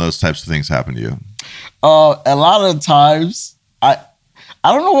respond when those types of things happen to you? A lot of the times, I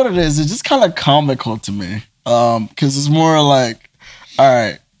don't know what it is. It's just kind of comical to me, because it's more like, all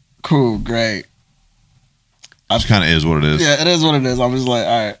right, cool, great. It kind of is what it is. Yeah, it is what it is. I'm just like,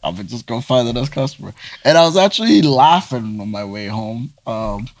 all right, I'm gonna just go find the next customer. And I was actually laughing on my way home.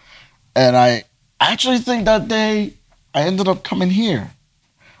 And I actually think that day I ended up coming here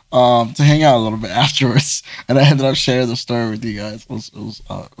to hang out a little bit afterwards. And I ended up sharing the story with you guys. It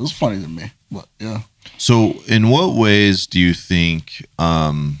was funny to me, but yeah. So, in what ways do you think?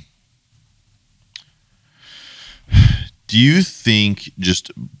 Do you think,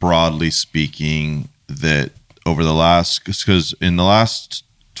 just broadly speaking, that over the last, because in the last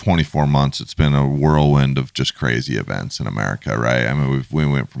 24 months, it's been a whirlwind of just crazy events in America, right? I mean, we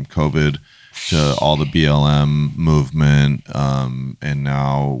went from COVID to all the BLM movement, and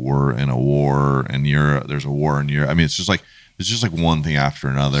now we're in a war in Europe. There's a war in Europe. I mean, it's just like one thing after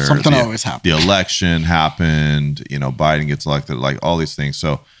another. Something always happens. The election happened. You know, Biden gets elected. Like all these things.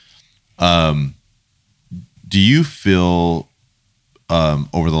 So, do you feel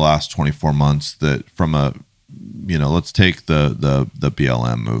over the last 24 months that from a, you know, let's take the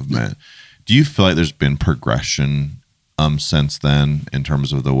BLM movement. Do you feel like there's been progression since then in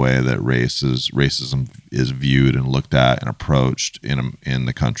terms of the way that racism is viewed and looked at and approached in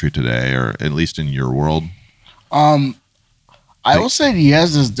the country today, or at least in your world? I will say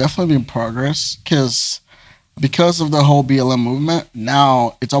yes, there's definitely been progress because of the whole BLM movement.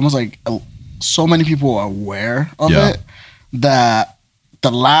 Now it's almost like so many people are aware of it that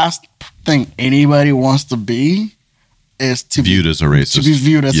the last thing anybody wants to be is to viewed as a racist. To be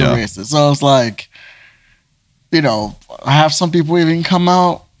viewed as a racist. So it's like, you know, I have some people even come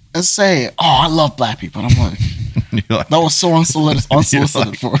out and say, "Oh, I love black people." And I'm like, like, that was so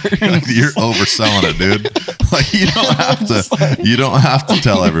unsolicited for. You're overselling it, dude. Like you don't have to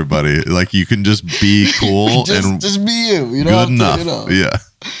tell everybody. Like you can just be cool and just be you. You know, good enough. You know? Yeah.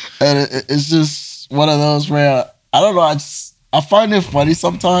 And it's just one of those where I don't know. I find it funny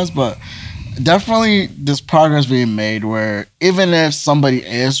sometimes, but definitely there's progress being made where even if somebody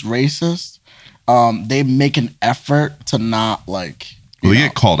is racist, they make an effort to not like. Well, they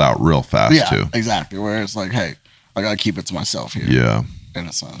get called out real fast too. Exactly. Where it's like, hey, I gotta keep it to myself here. Yeah. In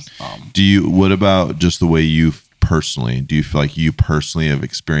a sense. What about just the way you personally? Do you feel like you personally have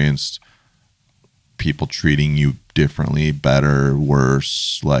experienced people treating you differently, better,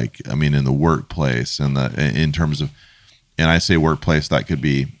 worse? Like, I mean, in the workplace and in terms of. And I say workplace, that could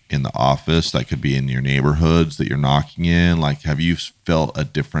be in the office, that could be in your neighborhoods that you're knocking in. Like, have you felt a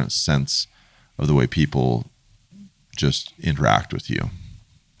different sense of the way people just interact with you?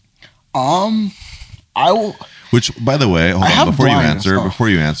 I will. Which, by the way, hold on, before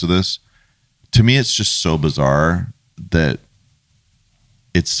you answer this, to me, it's just so bizarre that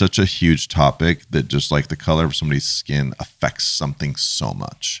it's such a huge topic that just like the color of somebody's skin affects something so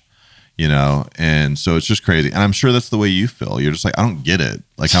much. You know, and so it's just crazy. And I'm sure that's the way you feel. You're just like, I don't get it.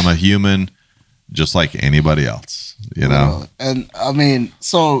 Like, I'm a human just like anybody else, you know? And I mean,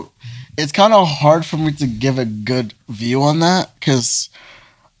 so it's kind of hard for me to give a good view on that because,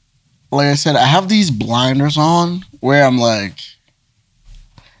 like I said, I have these blinders on where I'm like,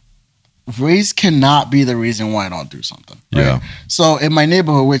 race cannot be the reason why I don't do something. Right? Yeah. So in my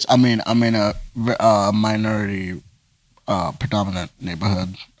neighborhood, which I mean, I'm in a minority predominant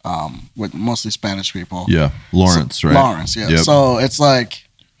neighborhood with mostly Spanish people. Yeah. Lawrence, right? Lawrence, yeah. Yep. So it's like,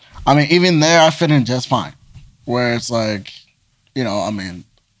 I mean, even there I fit in just fine. Where it's like, you know, I mean,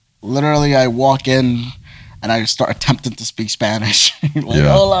 literally I walk in and I start attempting to speak Spanish. Like,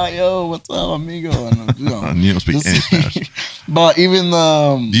 hola, yo, what's up, amigo? And, you know, you don't speak any Spanish. But even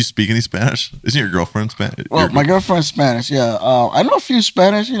the... Do you speak any Spanish? Isn't your girlfriend Spanish? Well, my girlfriend's Spanish, yeah. I know a few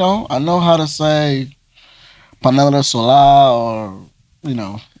Spanish, you know. I know how to say panela solar or, you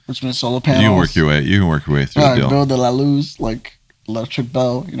know, which means solar panels. You can work your way through the deal. Bill de la luz, like electric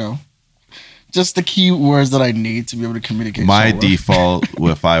bell, you know. Just the key words that I need to be able to communicate. My default,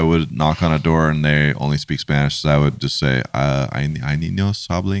 if I would knock on a door and they only speak Spanish, I would just say, I need no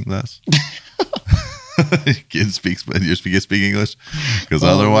habla inglés. Kid speaks, you speak English? Because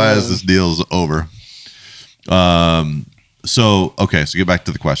otherwise this deal's over. So get back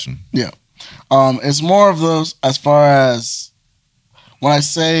to the question. Yeah. It's more of those as far as when I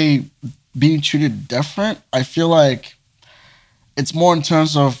say being treated different, I feel like it's more in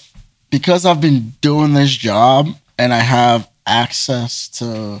terms of because I've been doing this job and I have access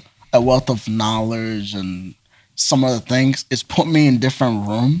to a wealth of knowledge and some other things, it's put me in different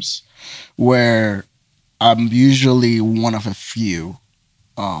rooms where I'm usually one of a few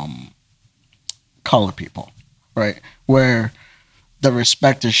color people, right? Where the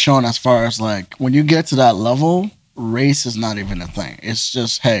respect is shown as far as like when you get to that level, race is not even a thing. It's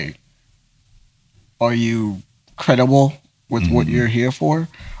just, hey, are you credible with what you're here for?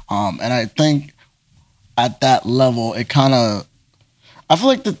 And I think at that level, it kind of, I feel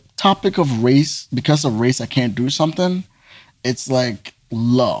like the topic of race, because of race, I can't do something. It's like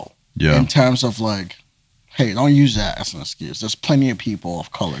low in terms of like, hey, don't use that as an excuse. There's plenty of people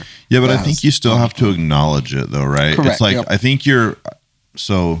of color. Yeah, but I think you still have to acknowledge it though, right? Correct, It's like, I think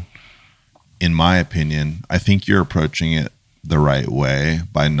so in my opinion, I think you're approaching it the right way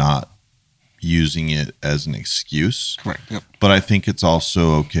by not using it as an excuse. Correct. Yep. But I think it's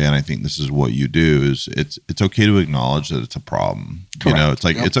also okay, and I think this is what you do, is it's okay to acknowledge that it's a problem. Correct. You know, it's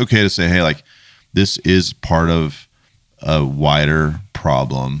like it's okay to say, hey, like this is part of a wider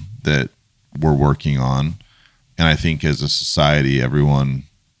problem that we're working on. And I think as a society, everyone,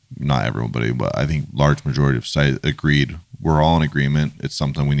 not everybody, but I think large majority of society agreed. We're all in agreement. It's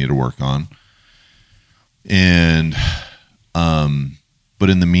something we need to work on. And, but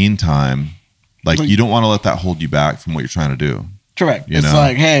in the meantime, like you don't want to let that hold you back from what you're trying to do. Correct. You It's know?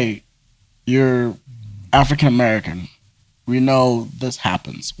 like, hey, you're African American. We know this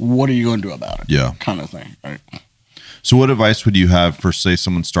happens. What are you going to do about it? Yeah. Kind of thing, right? So what advice would you have for, say,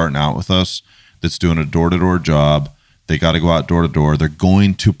 someone starting out with us that's doing a door-to-door job? They got to go out door to door. They're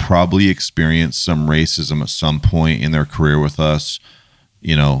going to probably experience some racism at some point in their career with us,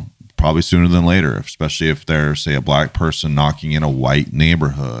 you know, probably sooner than later, especially if they're, say, a black person knocking in a white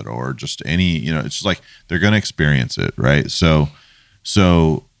neighborhood or just any, you know, it's just like they're going to experience it, right? So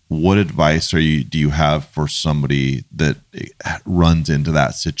what advice do you have for somebody that runs into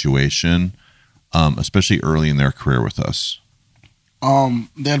that situation, especially early in their career with us?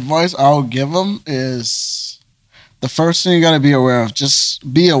 The advice I'll give them is the first thing you got to be aware of,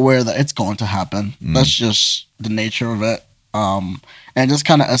 just be aware that it's going to happen. That's just the nature of it. And just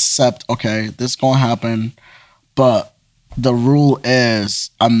kind of accept, okay, this is going to happen, but the rule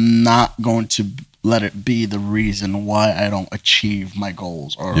is I'm not going to let it be the reason why I don't achieve my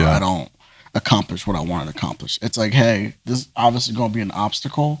goals or I don't accomplish what I wanted to accomplish. It's like, hey, this is obviously going to be an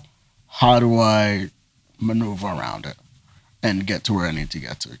obstacle. How do I maneuver around it and get to where I need to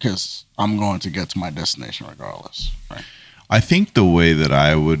get to? Because I'm going to get to my destination regardless. Right? I think the way that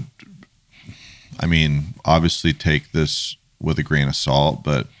I would, I mean, obviously take this with a grain of salt,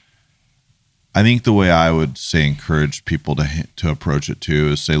 but I think the way I would say encourage people to approach it too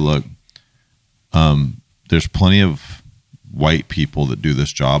is say, look, there's plenty of white people that do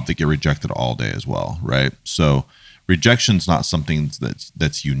this job that get rejected all day as well, right? So rejection's not something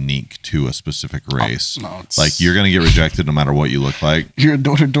that's unique to a specific race. No, like you're going to get rejected no matter what you look like. You're a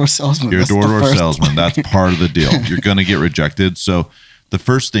door-to-door salesman. You're a That's the door-to-door first salesman. That's part of the deal. You're going to get rejected. So the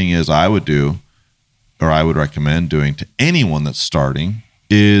first thing is I would do, or I would recommend doing to anyone that's starting,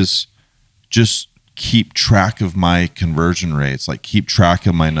 is just keep track of my conversion rates, like keep track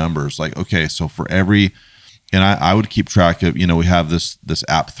of my numbers. Like, okay, so for every, and I would keep track of, you know, we have this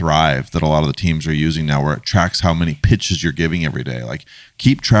app Thrive that a lot of the teams are using now where it tracks how many pitches you're giving every day. Like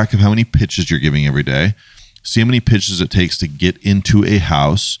keep track of how many pitches you're giving every day. See how many pitches it takes to get into a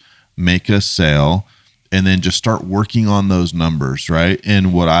house, make a sale, and then just start working on those numbers, right?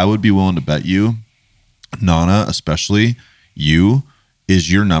 And what I would be willing to bet you, Nana, especially you,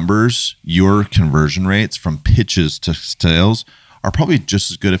 is your numbers, your conversion rates from pitches to sales are probably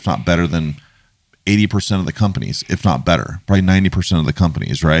just as good, if not better, than 80% of the companies, if not better, probably 90% of the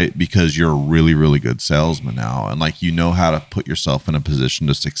companies, right? Because you're a really, really good salesman now. And like, you know how to put yourself in a position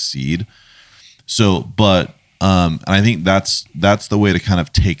to succeed. So, but, and I think that's the way to kind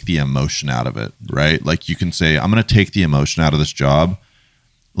of take the emotion out of it, right? Like you can say, I'm going to take the emotion out of this job.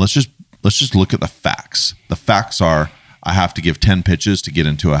 Let's just look at the facts. The facts are I have to give 10 pitches to get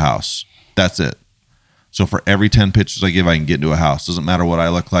into a house. That's it. So for every 10 pitches I give, I can get into a house. Doesn't matter what I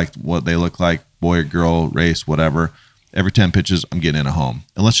look like, what they look like, boy or girl, race, whatever. Every 10 pitches, I'm getting in a home.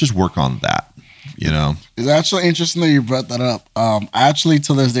 And let's just work on that, you know? It's actually interesting that you brought that up. I actually,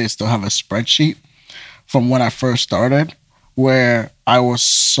 to this day, still have a spreadsheet from when I first started where I was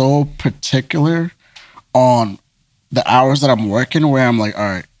so particular on the hours that I'm working, where I'm like, all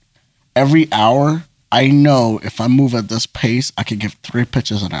right, every hour, I know if I move at this pace, I can give 3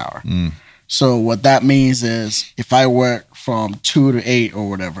 pitches an hour. So what that means is if I work from 2 to 8 or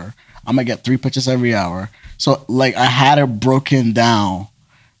whatever, I'm gonna get 3 pitches every hour. So like I had it broken down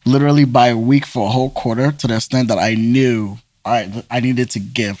literally by week for a whole quarter to the extent that I knew, all right, I needed to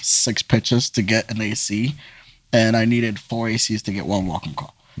give 6 pitches to get an AC, and I needed 4 ACs to get 1 walk-in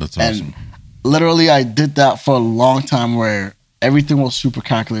call. That's awesome. And literally, I did that for a long time where everything was super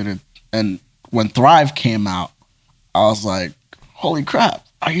calculated. And when Thrive came out, I was like, holy crap,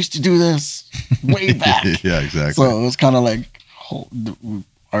 I used to do this way back. Yeah, exactly. So it was kind of like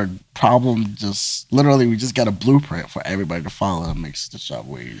our problem we just got a blueprint for everybody to follow that makes the job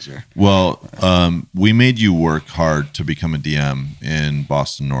way easier. Well, we made you work hard to become a DM in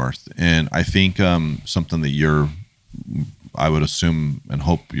Boston North. And I think something that I would assume and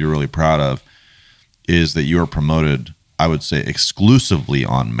hope you're really proud of is that you were promoted, I would say, exclusively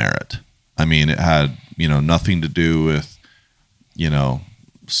on merit. I mean, it had, nothing to do with,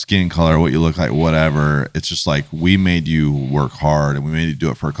 skin color, what you look like, whatever. It's just like we made you work hard and we made you do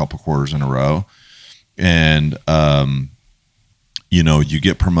it for a couple quarters in a row. And, you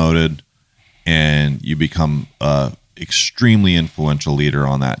get promoted and you become a extremely influential leader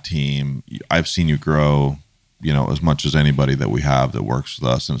on that team. I've seen you grow, as much as anybody that we have that works with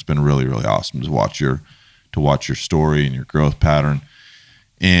us. And it's been really, really awesome to watch your story and your growth pattern.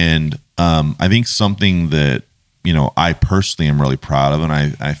 And I think something that, I personally am really proud of, and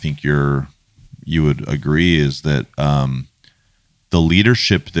I think you would agree, is that the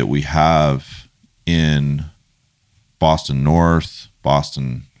leadership that we have in Boston North,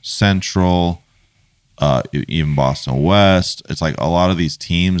 Boston Central, even Boston West, it's like a lot of these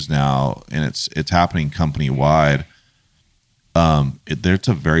teams now, and it's happening company wide. It's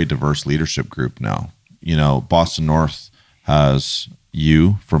a very diverse leadership group now. Boston North has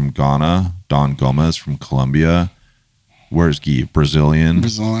you from Ghana, Don Gomez from Colombia. Where's Guy? Brazilian,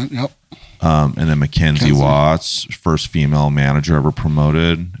 yep. And then Mackenzie Watts, first female manager ever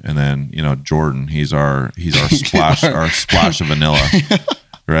promoted. And then, Jordan, he's our splash, our splash of vanilla.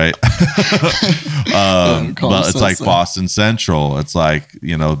 Right. But it's like Boston Central. It's like,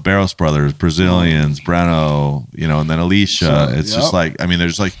 Barros Brothers, Brazilians, Breno, and then Alicia. It's just like,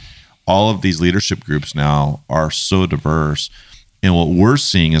 there's like all of these leadership groups now are so diverse. And what we're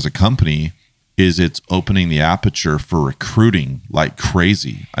seeing as a company is it's opening the aperture for recruiting like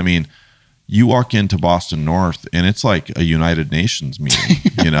crazy. You walk into Boston North and it's like a United Nations meeting,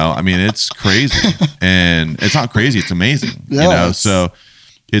 it's crazy. And it's not crazy, it's amazing, so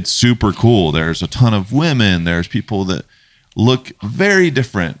it's super cool. There's a ton of women, there's people that look very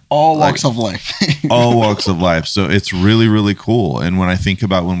different. All walks of life. All walks of life. So it's really, really cool. And when I think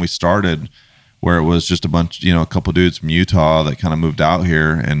about when we started, where it was just a bunch, a couple dudes from Utah that kind of moved out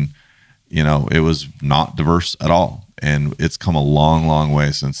here, and, it was not diverse at all. And it's come a long, long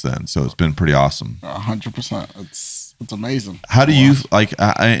way since then. So it's been pretty awesome. 100%. It's amazing. How do you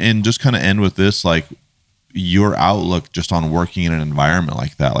and just kind of end with this, like your outlook just on working in an environment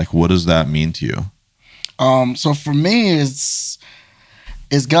like that? Like, what does that mean to you? So for me, it's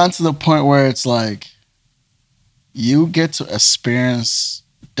gotten to the point where it's like you get to experience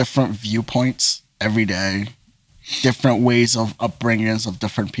different viewpoints every day, different ways of upbringings of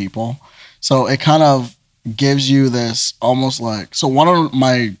different people. So it kind of gives you this almost like, so one of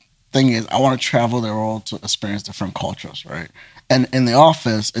my thing is I want to travel the world to experience different cultures, right? And in the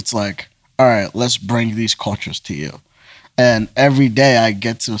office, it's like, all right, let's bring these cultures to you. And every day I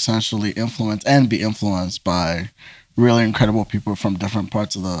get to essentially influence and be influenced by really incredible people from different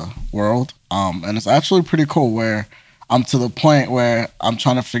parts of the world. And it's actually pretty cool where I'm to the point where I'm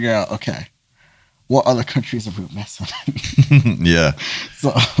trying to figure out, okay, what other countries are we missing? Yeah.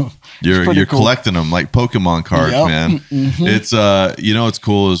 So you're cool. collecting them like Pokemon cards, man. Mm-hmm. It's what's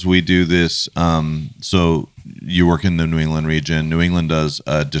cool is we do this. So you work in the New England region. New England does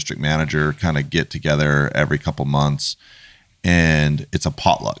a district manager kind of get together every couple months, and it's a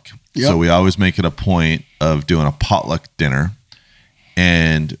potluck. Yep. So we always make it a point of doing a potluck dinner,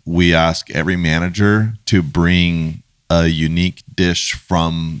 and we ask every manager to bring a unique dish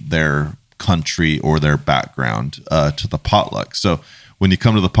from their country or their background to the potluck. So when you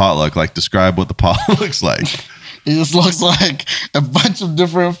come to the potluck, like describe what the potluck looks like. It just looks like a bunch of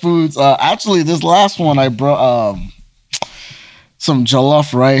different foods. Actually, this last one I brought some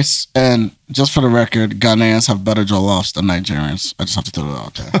jollof rice, and just for the record, Ghanaians have better jollofs than Nigerians. I just have to throw it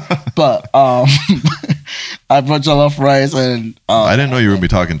out there. But I brought jollof rice, and I didn't know you were going to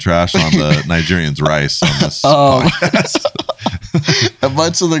be talking trash on the Nigerians' rice on this podcast. A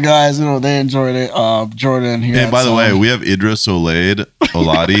bunch of the guys, they enjoyed it. Jordan here. And by the way, we have Idris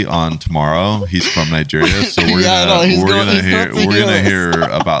Oladi on tomorrow. He's from Nigeria, so we're gonna hear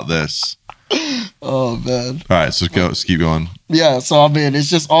about this. Oh man. All right, so let's keep going. Yeah, so I mean, it's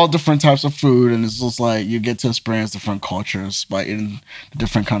just all different types of food, and it's just like you get to experience different cultures by eating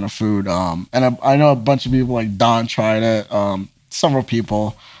different kind of food. And I know a bunch of people, like Don tried it, several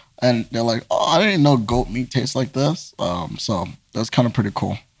people, and they're like, "Oh, I didn't know goat meat tastes like this." So that's kind of pretty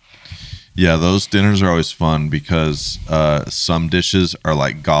cool. Yeah, those dinners are always fun because some dishes are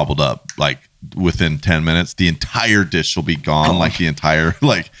like gobbled up, like within 10 minutes, the entire dish will be gone, like the entire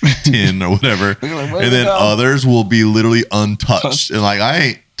like tin or whatever. Like, and then others will be literally untouched. And like, I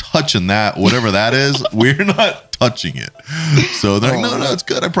ain't touching that, whatever that is, we're not touching it. So they're like, no, it's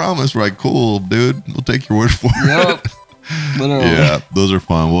good, I promise. We're like, cool, dude, we'll take your word for it. Yep. Literally. Yeah, those are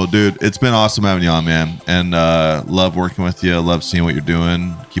fun. Well, dude, it's been awesome having you on, man. And love working with you. Love seeing what you're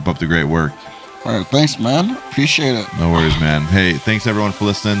doing. Keep up the great work. All right, thanks, man. Appreciate it. No worries, man. Hey, thanks everyone for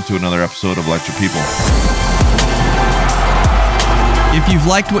listening to another episode of Electric People. If you've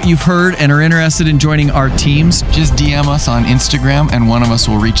liked what you've heard and are interested in joining our teams, just DM us on Instagram and one of us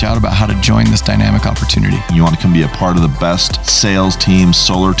will reach out about how to join this dynamic opportunity. You want to come be a part of the best sales team,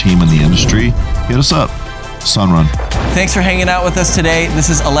 solar team in the industry? Hit us up. Sunrun. thanks for hanging out with us today. This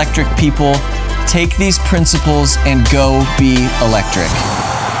is Electric People. Take these principles and go be electric.